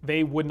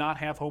 they would not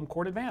have home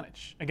court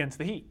advantage against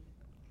the Heat,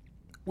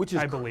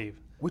 I believe.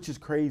 Which is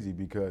crazy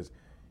because,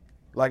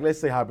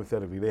 let's say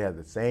hypothetically they had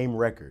the same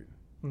record,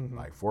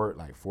 like 4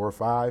 or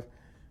 5.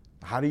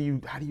 How do you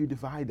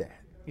divide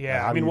that?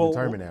 Yeah, how do you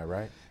determine that,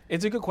 right?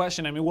 It's a good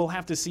question. I mean, we'll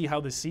have to see how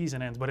the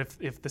season ends. But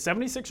if the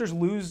 76ers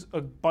lose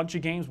a bunch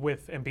of games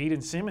with Embiid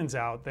and Simmons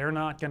out, they're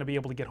not going to be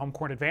able to get home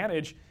court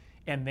advantage,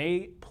 and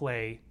they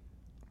play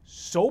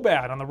so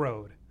bad on the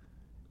road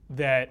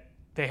that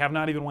they have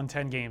not even won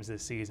 10 games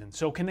this season.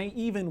 So can they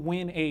even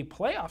win a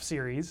playoff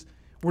series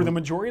where the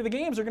majority of the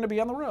games are going to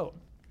be on the road?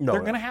 No,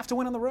 they're going to have to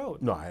win on the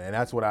road. No, and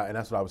that's what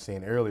I was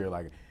saying earlier.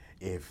 Like,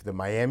 if the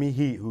Miami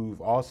Heat,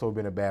 who've also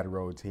been a bad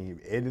road team,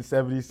 and the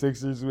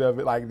 76ers, who have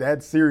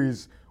that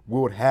series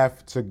would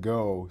have to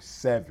go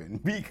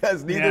 7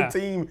 because neither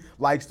team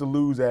likes to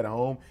lose at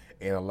home,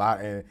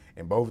 and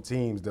both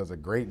teams does a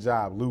great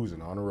job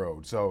losing on the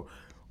road. So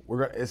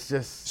it's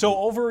just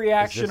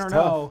overreaction or tough.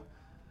 no.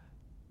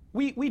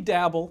 We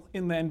dabble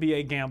in the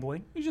NBA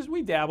gambling.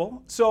 We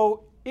dabble.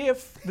 So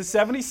if the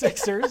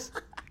 76ers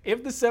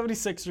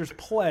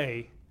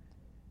play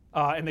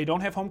and they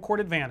don't have home court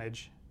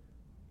advantage,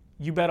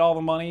 you bet all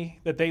the money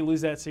that they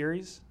lose that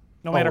series,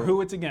 no matter who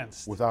it's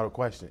against. Without a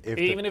question.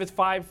 Even if it's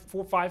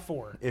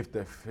 5-4. If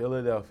the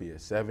Philadelphia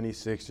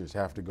 76ers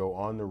have to go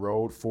on the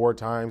road 4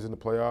 times in the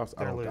playoffs,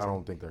 I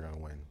don't think they're going to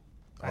win.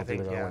 I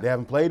think they're going to win. They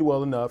haven't played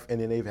well enough,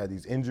 and then they've had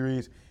these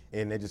injuries,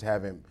 and they just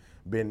haven't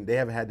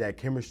had that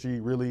chemistry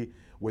really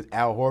with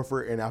Al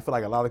Horford, and I feel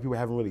like a lot of people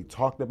haven't really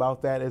talked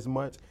about that as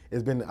much.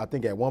 It's been, I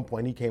think at one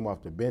point he came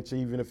off the bench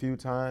even a few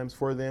times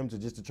for them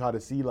to try to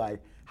see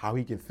how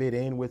he can fit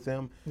in with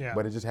them. Yeah.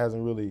 But it just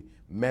hasn't really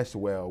meshed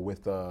well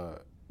with Joel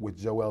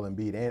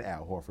Embiid and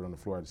Al Horford on the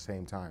floor at the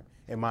same time,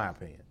 in my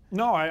opinion.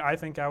 No, I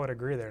think I would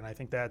agree there, and I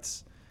think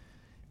it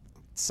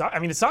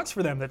sucks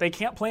for them that they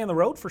can't play on the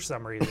road for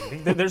some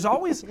reason. There's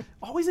always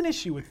an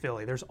issue with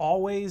Philly. There's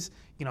always,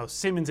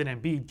 Simmons and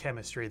Embiid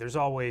chemistry. There's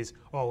always,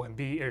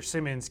 Embiid or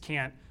Simmons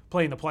can't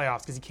play in the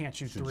playoffs because he can't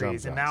shoot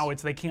threes, and now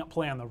they can't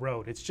play on the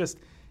road. It's just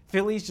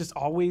Philly's just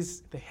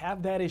always, they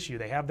have that issue.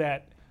 They have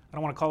that, I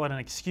don't want to call it an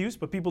excuse,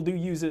 but people do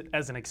use it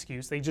as an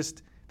excuse. They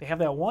have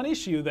that one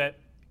issue that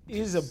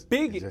is a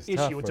big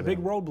issue. It's a big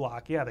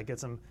roadblock, that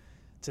gets them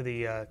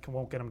to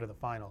won't get them to the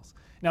finals.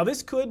 Now,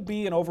 this could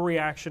be an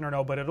overreaction or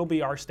no, but it'll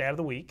be our stat of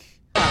the week.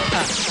 1, 2, 3,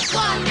 4,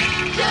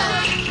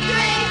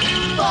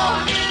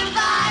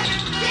 5,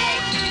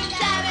 6,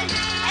 7, 8,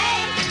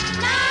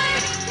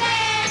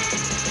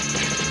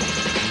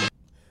 9, 10.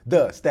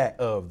 The stat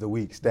of the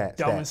week.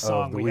 Dumbest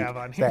song we have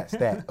on here.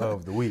 Stat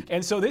of the week.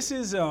 And so this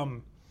is,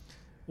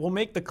 we'll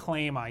make the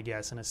claim, I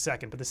guess, in a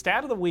second. But the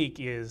stat of the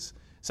week is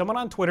someone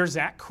on Twitter,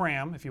 Zach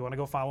Cram. If you want to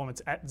go follow him,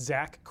 it's at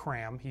Zach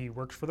Cram. He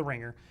works for The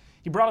Ringer.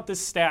 He brought up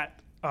this stat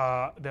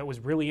that was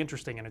really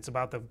interesting, and it's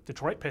about the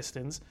Detroit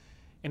Pistons.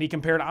 And he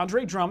compared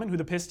Andre Drummond, who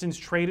the Pistons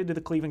traded to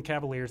the Cleveland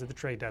Cavaliers at the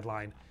trade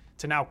deadline,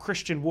 to now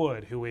Christian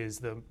Wood, who is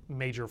the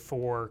major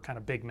 4 kind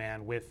of big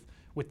man with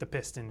the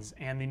Pistons.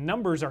 And the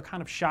numbers are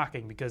kind of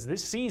shocking because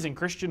this season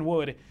Christian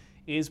Wood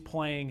is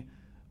playing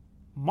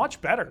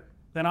much better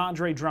than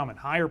Andre Drummond.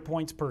 Higher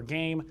points per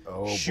game,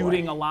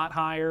 shooting a lot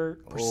higher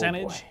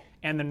percentage.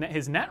 And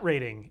his net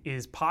rating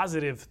is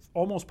positive,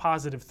 almost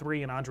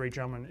 +3, and Andre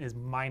Drummond is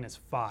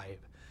 -5.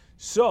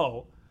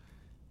 So,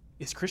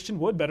 is Christian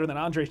Wood better than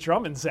Andre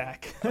Drummond,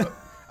 Zach?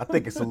 I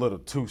think it's a little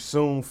too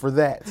soon for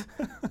that,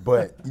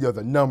 but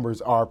the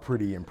numbers are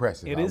pretty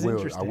impressive. It is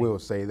interesting. I will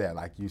say that.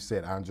 Like you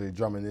said, Andre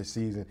Drummond this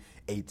season,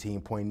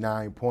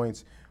 18.9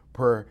 points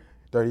per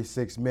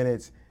 36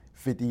 minutes,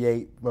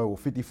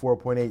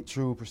 54.8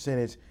 true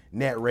percentage.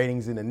 Net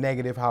ratings in the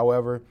negative,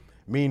 however.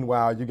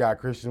 Meanwhile, you got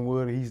Christian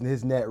Wood.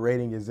 His net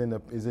rating is in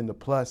the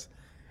plus,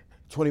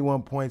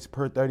 21 points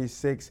per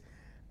 36.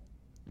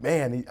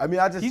 Man,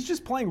 He's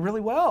just playing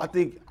really well. I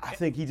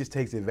think he just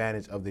takes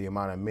advantage of the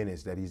amount of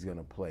minutes that he's going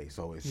to play.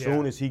 So as Yeah.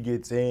 soon as he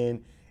gets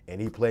in and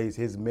he plays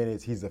his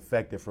minutes, he's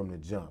effective from the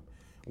jump.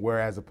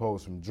 Whereas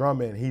opposed from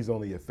Drummond, he's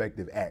only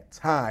effective at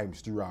times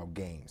throughout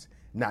games,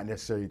 not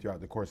necessarily throughout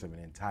the course of an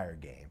entire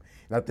game.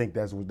 And I think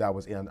that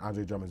was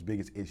Andre Drummond's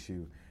biggest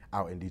issue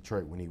out in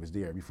Detroit when he was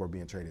there before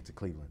being traded to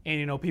Cleveland.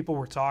 And, people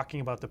were talking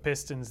about the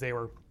Pistons. They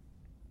were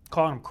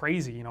calling him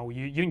crazy.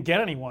 You didn't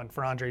get anyone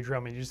for Andre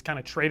Drummond. You just kind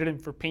of traded him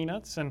for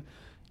peanuts. And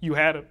you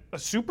had a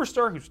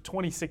superstar who's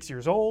 26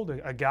 years old,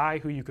 a guy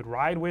who you could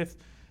ride with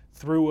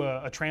through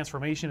a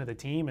transformation of the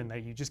team, and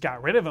that you just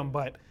got rid of him.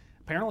 But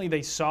apparently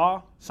they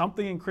saw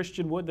something in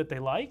Christian Wood that they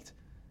liked,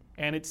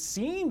 and it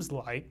seems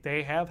like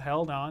they have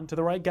held on to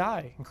the right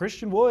guy. And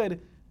Christian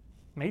Wood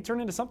may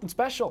turn into something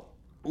special.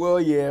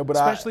 Well, yeah, but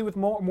especially with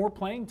more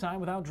playing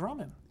time without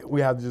Drummond. We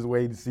have to just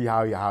wait to see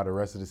how the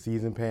rest of the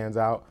season pans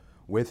out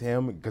with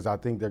him, because I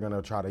think they're going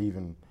to try to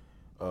even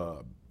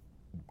because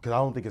I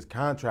don't think his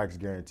contract's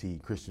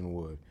guaranteed, Christian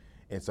Wood.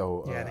 And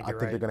so Yeah, I think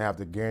they're going to have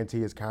to guarantee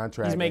his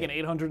contract. He's making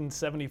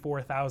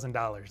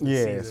 $874,000 this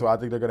Yeah, season. so I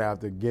think they're going to have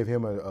to give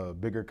him a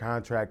bigger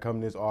contract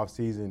come this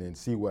offseason and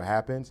see what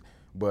happens.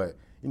 But,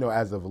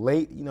 as of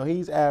late,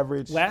 he's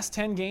averaged. Last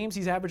 10 games,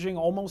 he's averaging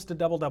almost a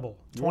double-double.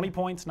 20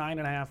 points,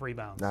 9.5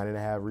 rebounds.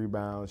 9.5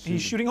 rebounds.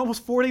 He's shooting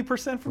almost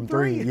 40% from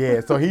three.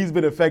 Yeah, so he's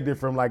been effective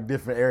from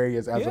different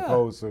areas as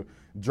opposed to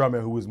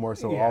Drummond, who was more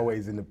so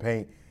always in the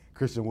paint.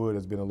 Christian Wood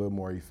has been a little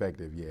more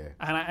effective, yeah.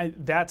 And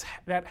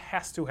that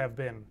has to have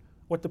been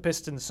what the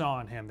Pistons saw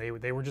in him.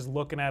 They were just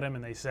looking at him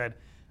and they said,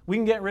 we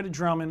can get rid of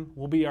Drummond,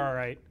 we'll be all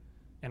right,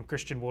 and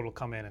Christian Wood will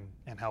come in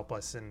and help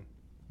us and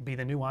be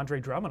the new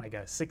Andre Drummond, I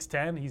guess.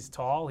 6'10", he's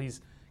tall,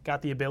 he's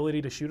got the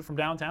ability to shoot it from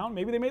downtown.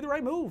 Maybe they made the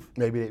right move.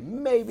 Maybe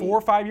 4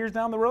 or 5 years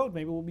down the road,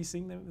 maybe we'll be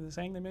saying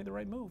they made the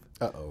right move.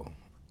 Uh-oh.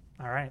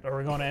 All right, are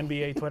we going to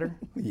NBA Twitter?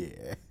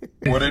 Yeah.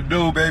 What it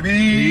do, baby?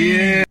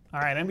 Yeah. All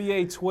right,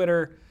 NBA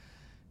Twitter.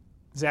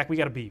 Zach, we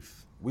got a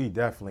beef. We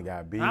definitely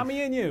got beef. Not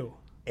me and you.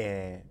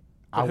 And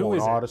But I who want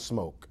is all it? the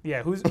smoke.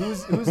 Yeah, who's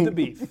the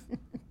beef?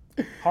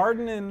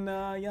 Harden and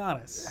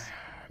Giannis.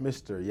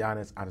 Mr.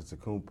 Giannis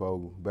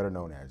Antetokounmpo, better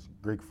known as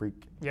Greek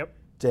Freak. Yep.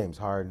 James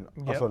Harden,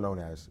 Yep. also known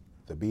as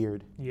the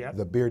Beard. Yep.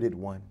 The Bearded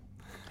One.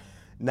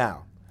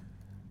 Now,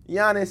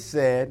 Giannis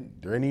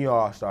said during the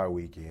All-Star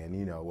weekend,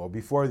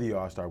 before the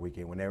All-Star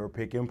weekend, when they were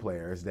picking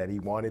players, that he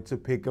wanted to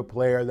pick a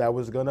player that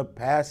was going to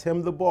pass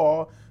him the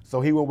ball,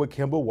 so he went with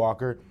Kemba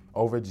Walker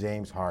over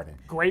James Harden.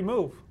 Great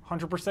move.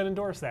 100%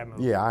 endorse that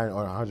move. Yeah, I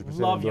 100%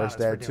 Love endorse Giannis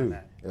that for too. doing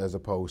As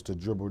opposed to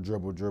dribble,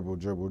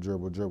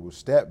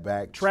 step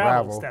back,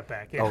 Travel, step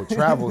back, yeah. Oh,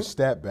 travel,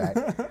 step back,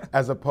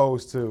 as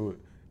opposed to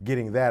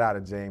getting that out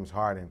of James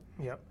Harden.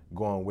 Yep.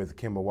 Going with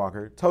Kemba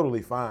Walker,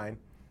 totally fine.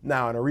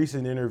 Now, in a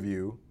recent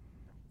interview,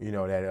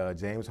 that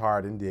James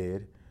Harden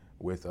did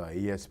with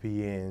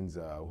ESPN's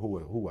who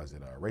was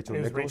it? Rachel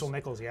It was Nichols. Rachel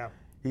Nichols, yeah.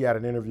 He had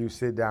an interview,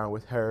 sit down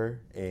with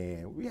her,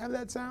 and we have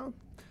that sound.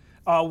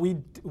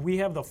 We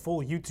have the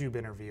full YouTube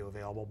interview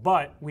available,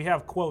 but we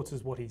have quotes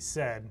is what he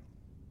said.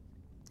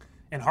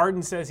 And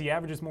Harden says he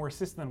averages more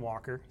assists than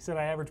Walker. He said,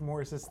 I average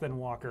more assists than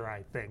Walker,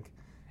 I think.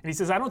 And he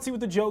says, I don't see what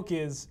the joke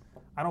is.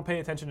 I don't pay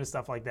attention to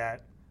stuff like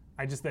that.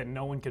 I just that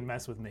no one can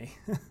mess with me.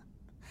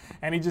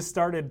 And he just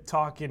started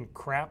talking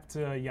crap to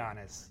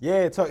Giannis.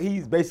 Yeah, he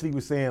basically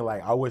was saying,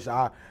 I wish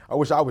I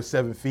was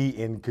 7 feet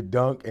and could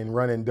dunk and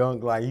run and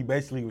dunk. He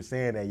basically was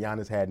saying that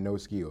Giannis had no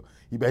skill.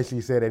 He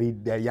basically said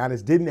that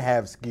Giannis didn't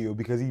have skill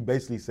because he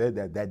basically said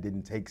that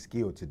didn't take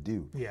skill to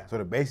do. Yeah. So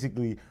to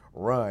basically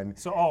run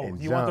So, and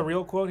you jump. want the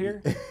real quote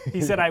here?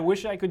 He said, I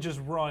wish I could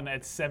just run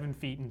at 7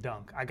 feet and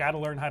dunk. I got to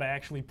learn how to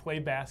actually play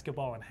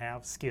basketball and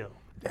have skill.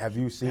 Have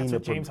you seen That's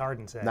what James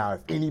Harden said. Now,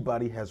 if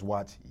anybody has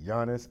watched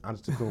Giannis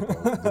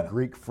Antetokounmpo, the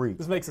Greek Freak,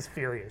 This makes us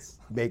furious.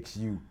 makes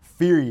you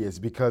furious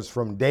because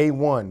from day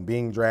one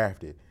being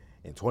drafted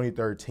in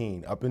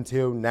 2013 up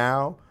until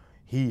now,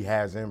 he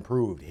has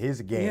improved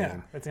his game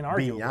Yeah, that's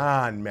inarguable.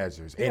 beyond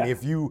measures. Yeah. And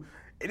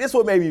this is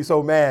what made me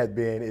so mad,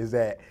 Ben, is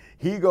that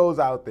he goes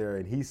out there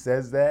and he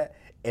says that,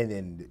 and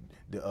then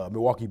the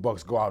Milwaukee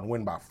Bucks go out and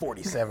win by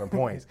 47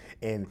 points.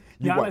 And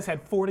Giannis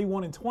had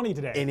 41 and 20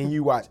 today. and then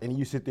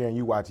you sit there and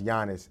you watch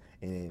Giannis,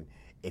 and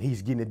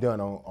he's getting it done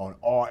on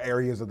all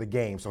areas of the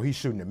game. So he's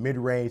shooting the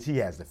mid-range. He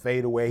has the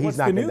fadeaway. What's He's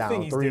knocking the new down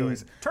thing he's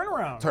threes.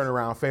 doing?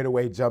 Turnaround,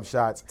 fadeaway, jump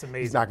shots. It's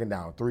amazing. He's knocking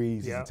down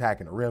threes. Yep. He's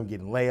attacking the rim,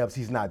 getting layups.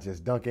 He's not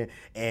just dunking.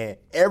 And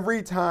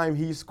every time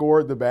he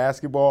scored the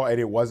basketball and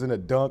it wasn't a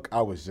dunk,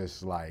 I was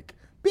just like,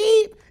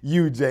 beep,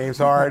 you James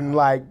Harden.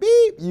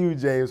 Beep, you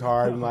James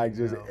Harden.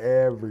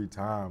 Every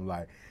time.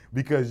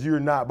 Because you're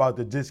not about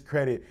to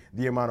discredit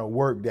the amount of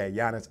work that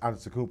Giannis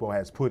Antetokounmpo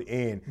has put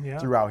in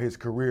throughout his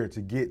career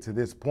to get to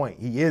this point.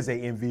 He is a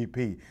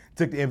MVP.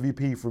 Took the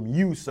MVP from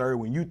you, sir,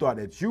 when you thought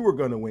that you were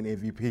going to win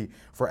MVP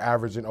for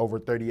averaging over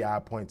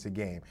 30-odd points a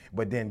game,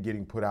 but then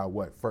getting put out,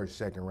 first,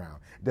 second round.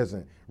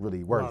 Doesn't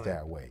really work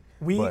that way.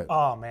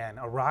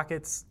 A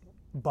Rockets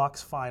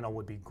Bucks final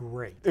would be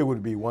great. It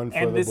would be one for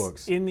And the this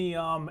books. in the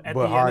at But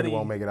the end Harden of the,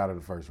 won't make it out of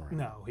the first round.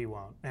 No, he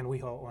won't. And we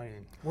hope. I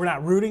mean, we're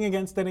not rooting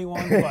against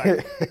anyone,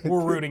 but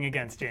we're rooting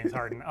against James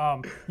Harden.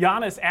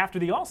 Giannis, after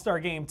the All-Star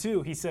game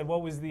too, he said,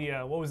 "What was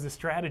the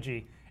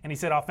strategy?" And he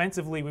said,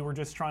 offensively, we were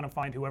just trying to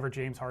find whoever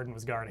James Harden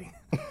was guarding.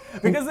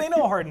 Because they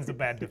know Harden's a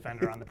bad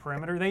defender on the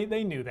perimeter.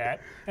 They knew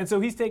that. And so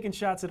he's taking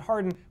shots at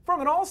Harden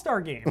from an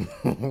All-Star game.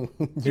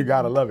 You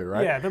got to love it,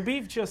 right? Yeah, the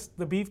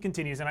beef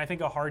continues. And I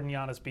think a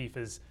Harden-Giannis beef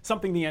is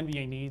something the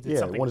NBA needs. It's Yeah,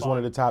 something one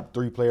of the top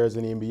 3 players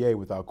in the NBA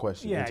without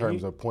question Yeah, in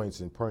terms of points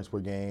and points per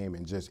game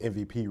and just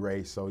MVP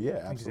race. So,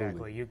 yeah,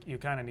 absolutely. Exactly. You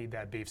kind of need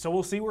that beef. So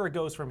we'll see where it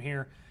goes from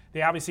here.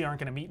 They obviously aren't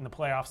going to meet in the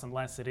playoffs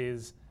unless it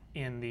is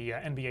in the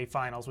NBA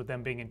Finals with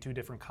them being in 2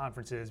 different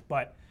conferences.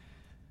 But,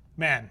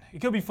 man, it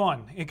could be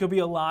fun. It could be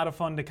a lot of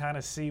fun to kind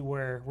of see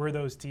where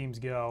those teams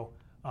go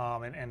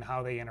and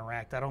how they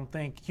interact. I don't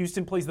think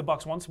Houston plays the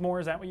Bucks once more.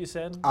 Is that what you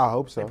said? I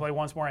hope so. They play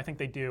once more. I think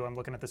they do. I'm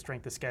looking at the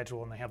strength of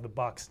schedule, and they have the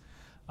Bucks.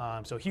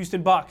 So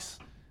Houston Bucks,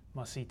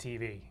 must-see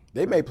TV.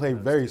 They may play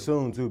very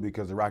soon, too,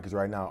 because the Rockets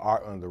right now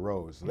are on the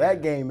road. So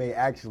that game may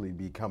actually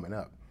be coming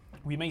up.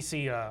 We may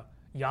see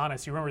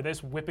Giannis, you remember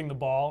this, whipping the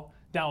ball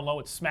down low.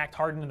 It smacked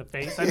Harden in the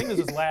face. I think this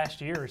was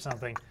last year or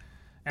something.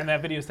 And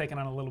that video's taken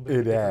on a little bit of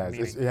a different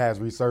meaning. It has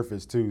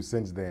resurfaced, too,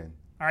 since then.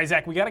 All right,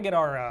 Zach, we got to get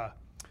our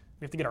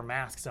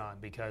masks on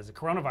because the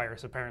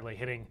coronavirus apparently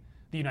hitting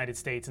the United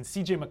States. And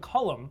C.J.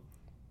 McCollum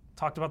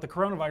talked about the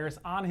coronavirus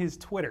on his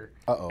Twitter.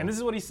 And this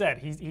is what he said.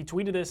 He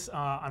tweeted this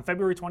on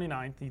February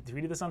 29th. He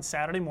tweeted this on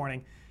Saturday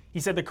morning.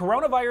 He said, "The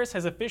coronavirus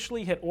has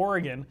officially hit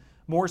Oregon,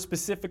 more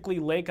specifically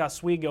Lake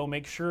Oswego.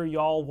 Make sure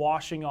y'all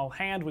washing all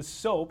hand with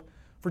soap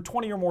for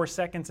 20 or more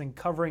seconds and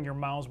covering your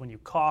mouths when you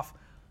cough."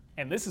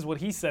 And this is what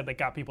he said that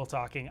got people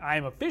talking. "I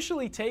am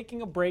officially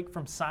taking a break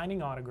from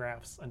signing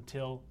autographs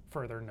until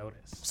further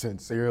notice."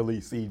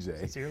 Sincerely, CJ.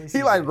 Sincerely, He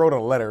CJ. wrote a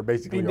letter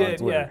basically He on did,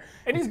 Twitter. yeah.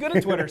 And he's good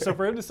at Twitter, so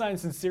for him to sign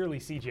Sincerely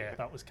CJ, I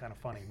thought was kind of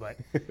funny, but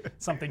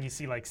something you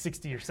see like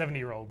 60 or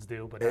 70-year-olds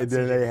do. But And not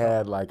then CJ. they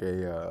had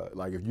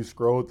like if you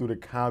scroll through the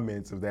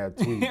comments of that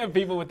tweet, Yeah,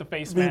 people with the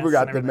face masks. people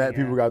got and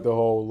everything, people got the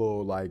whole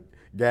little like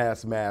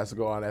gas mask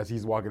on as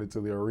he's walking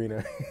into the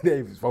arena.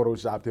 They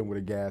photoshopped him with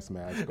a gas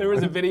mask. There was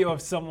on. a video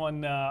of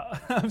someone,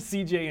 of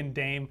CJ and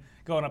Dame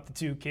going up to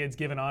 2 kids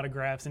giving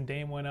autographs, and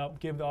Dame went up,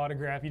 give the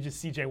autograph. You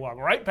just CJ walk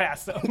right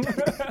past them.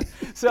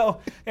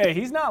 So, hey,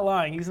 he's not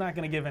lying. He's not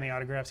going to give any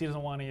autographs. He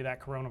doesn't want any of that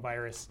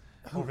coronavirus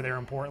over there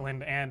in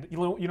Portland. And you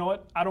know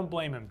what? I don't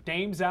blame him.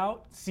 Dame's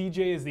out.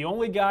 CJ is the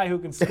only guy who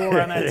can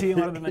score on that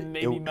team other than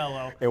maybe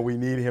Melo. And we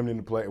need him in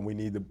the play, and we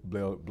need the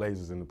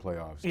Blazers in the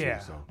playoffs Yeah,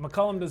 too. So.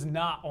 McCollum does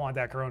not want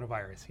that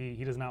coronavirus.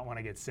 He does not want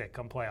to get sick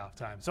come playoff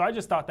time. So I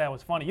just thought that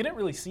was funny. You didn't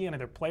really see any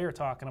other player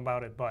talking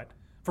about it, but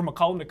for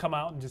McCollum to come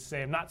out and just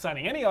say, "I'm not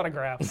signing any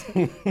autographs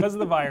because of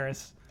the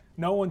virus.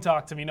 No one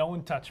talked to me. No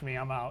one touched me.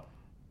 I'm out."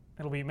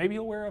 Maybe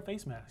he'll wear a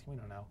face mask. We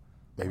don't know.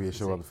 Maybe he'll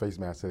show up the face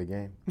mask to the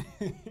game.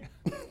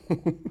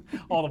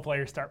 All the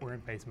players start wearing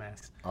face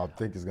masks. I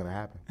think it's gonna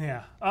happen.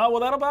 Yeah. Well,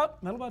 that'll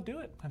about do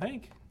it, I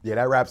think. Yeah,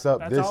 that wraps up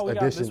That's this all we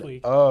got this edition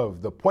week.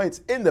 of the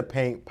Points in the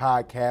Paint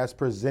podcast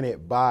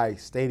presented by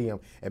Stadium.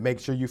 And make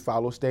sure you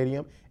follow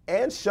Stadium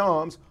and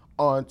Shams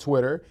on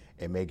Twitter.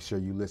 And make sure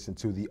you listen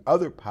to the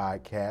other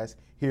podcast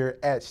here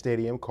at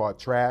Stadium called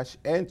Trash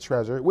and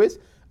Treasure with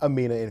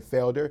Amina and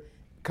Felder.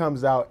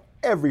 Comes out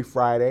every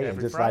Friday. And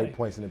just Friday. like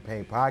Points in the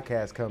Paint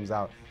podcast comes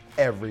out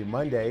every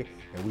Monday.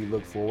 And we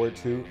look forward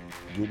to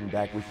getting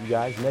back with you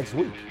guys next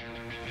week.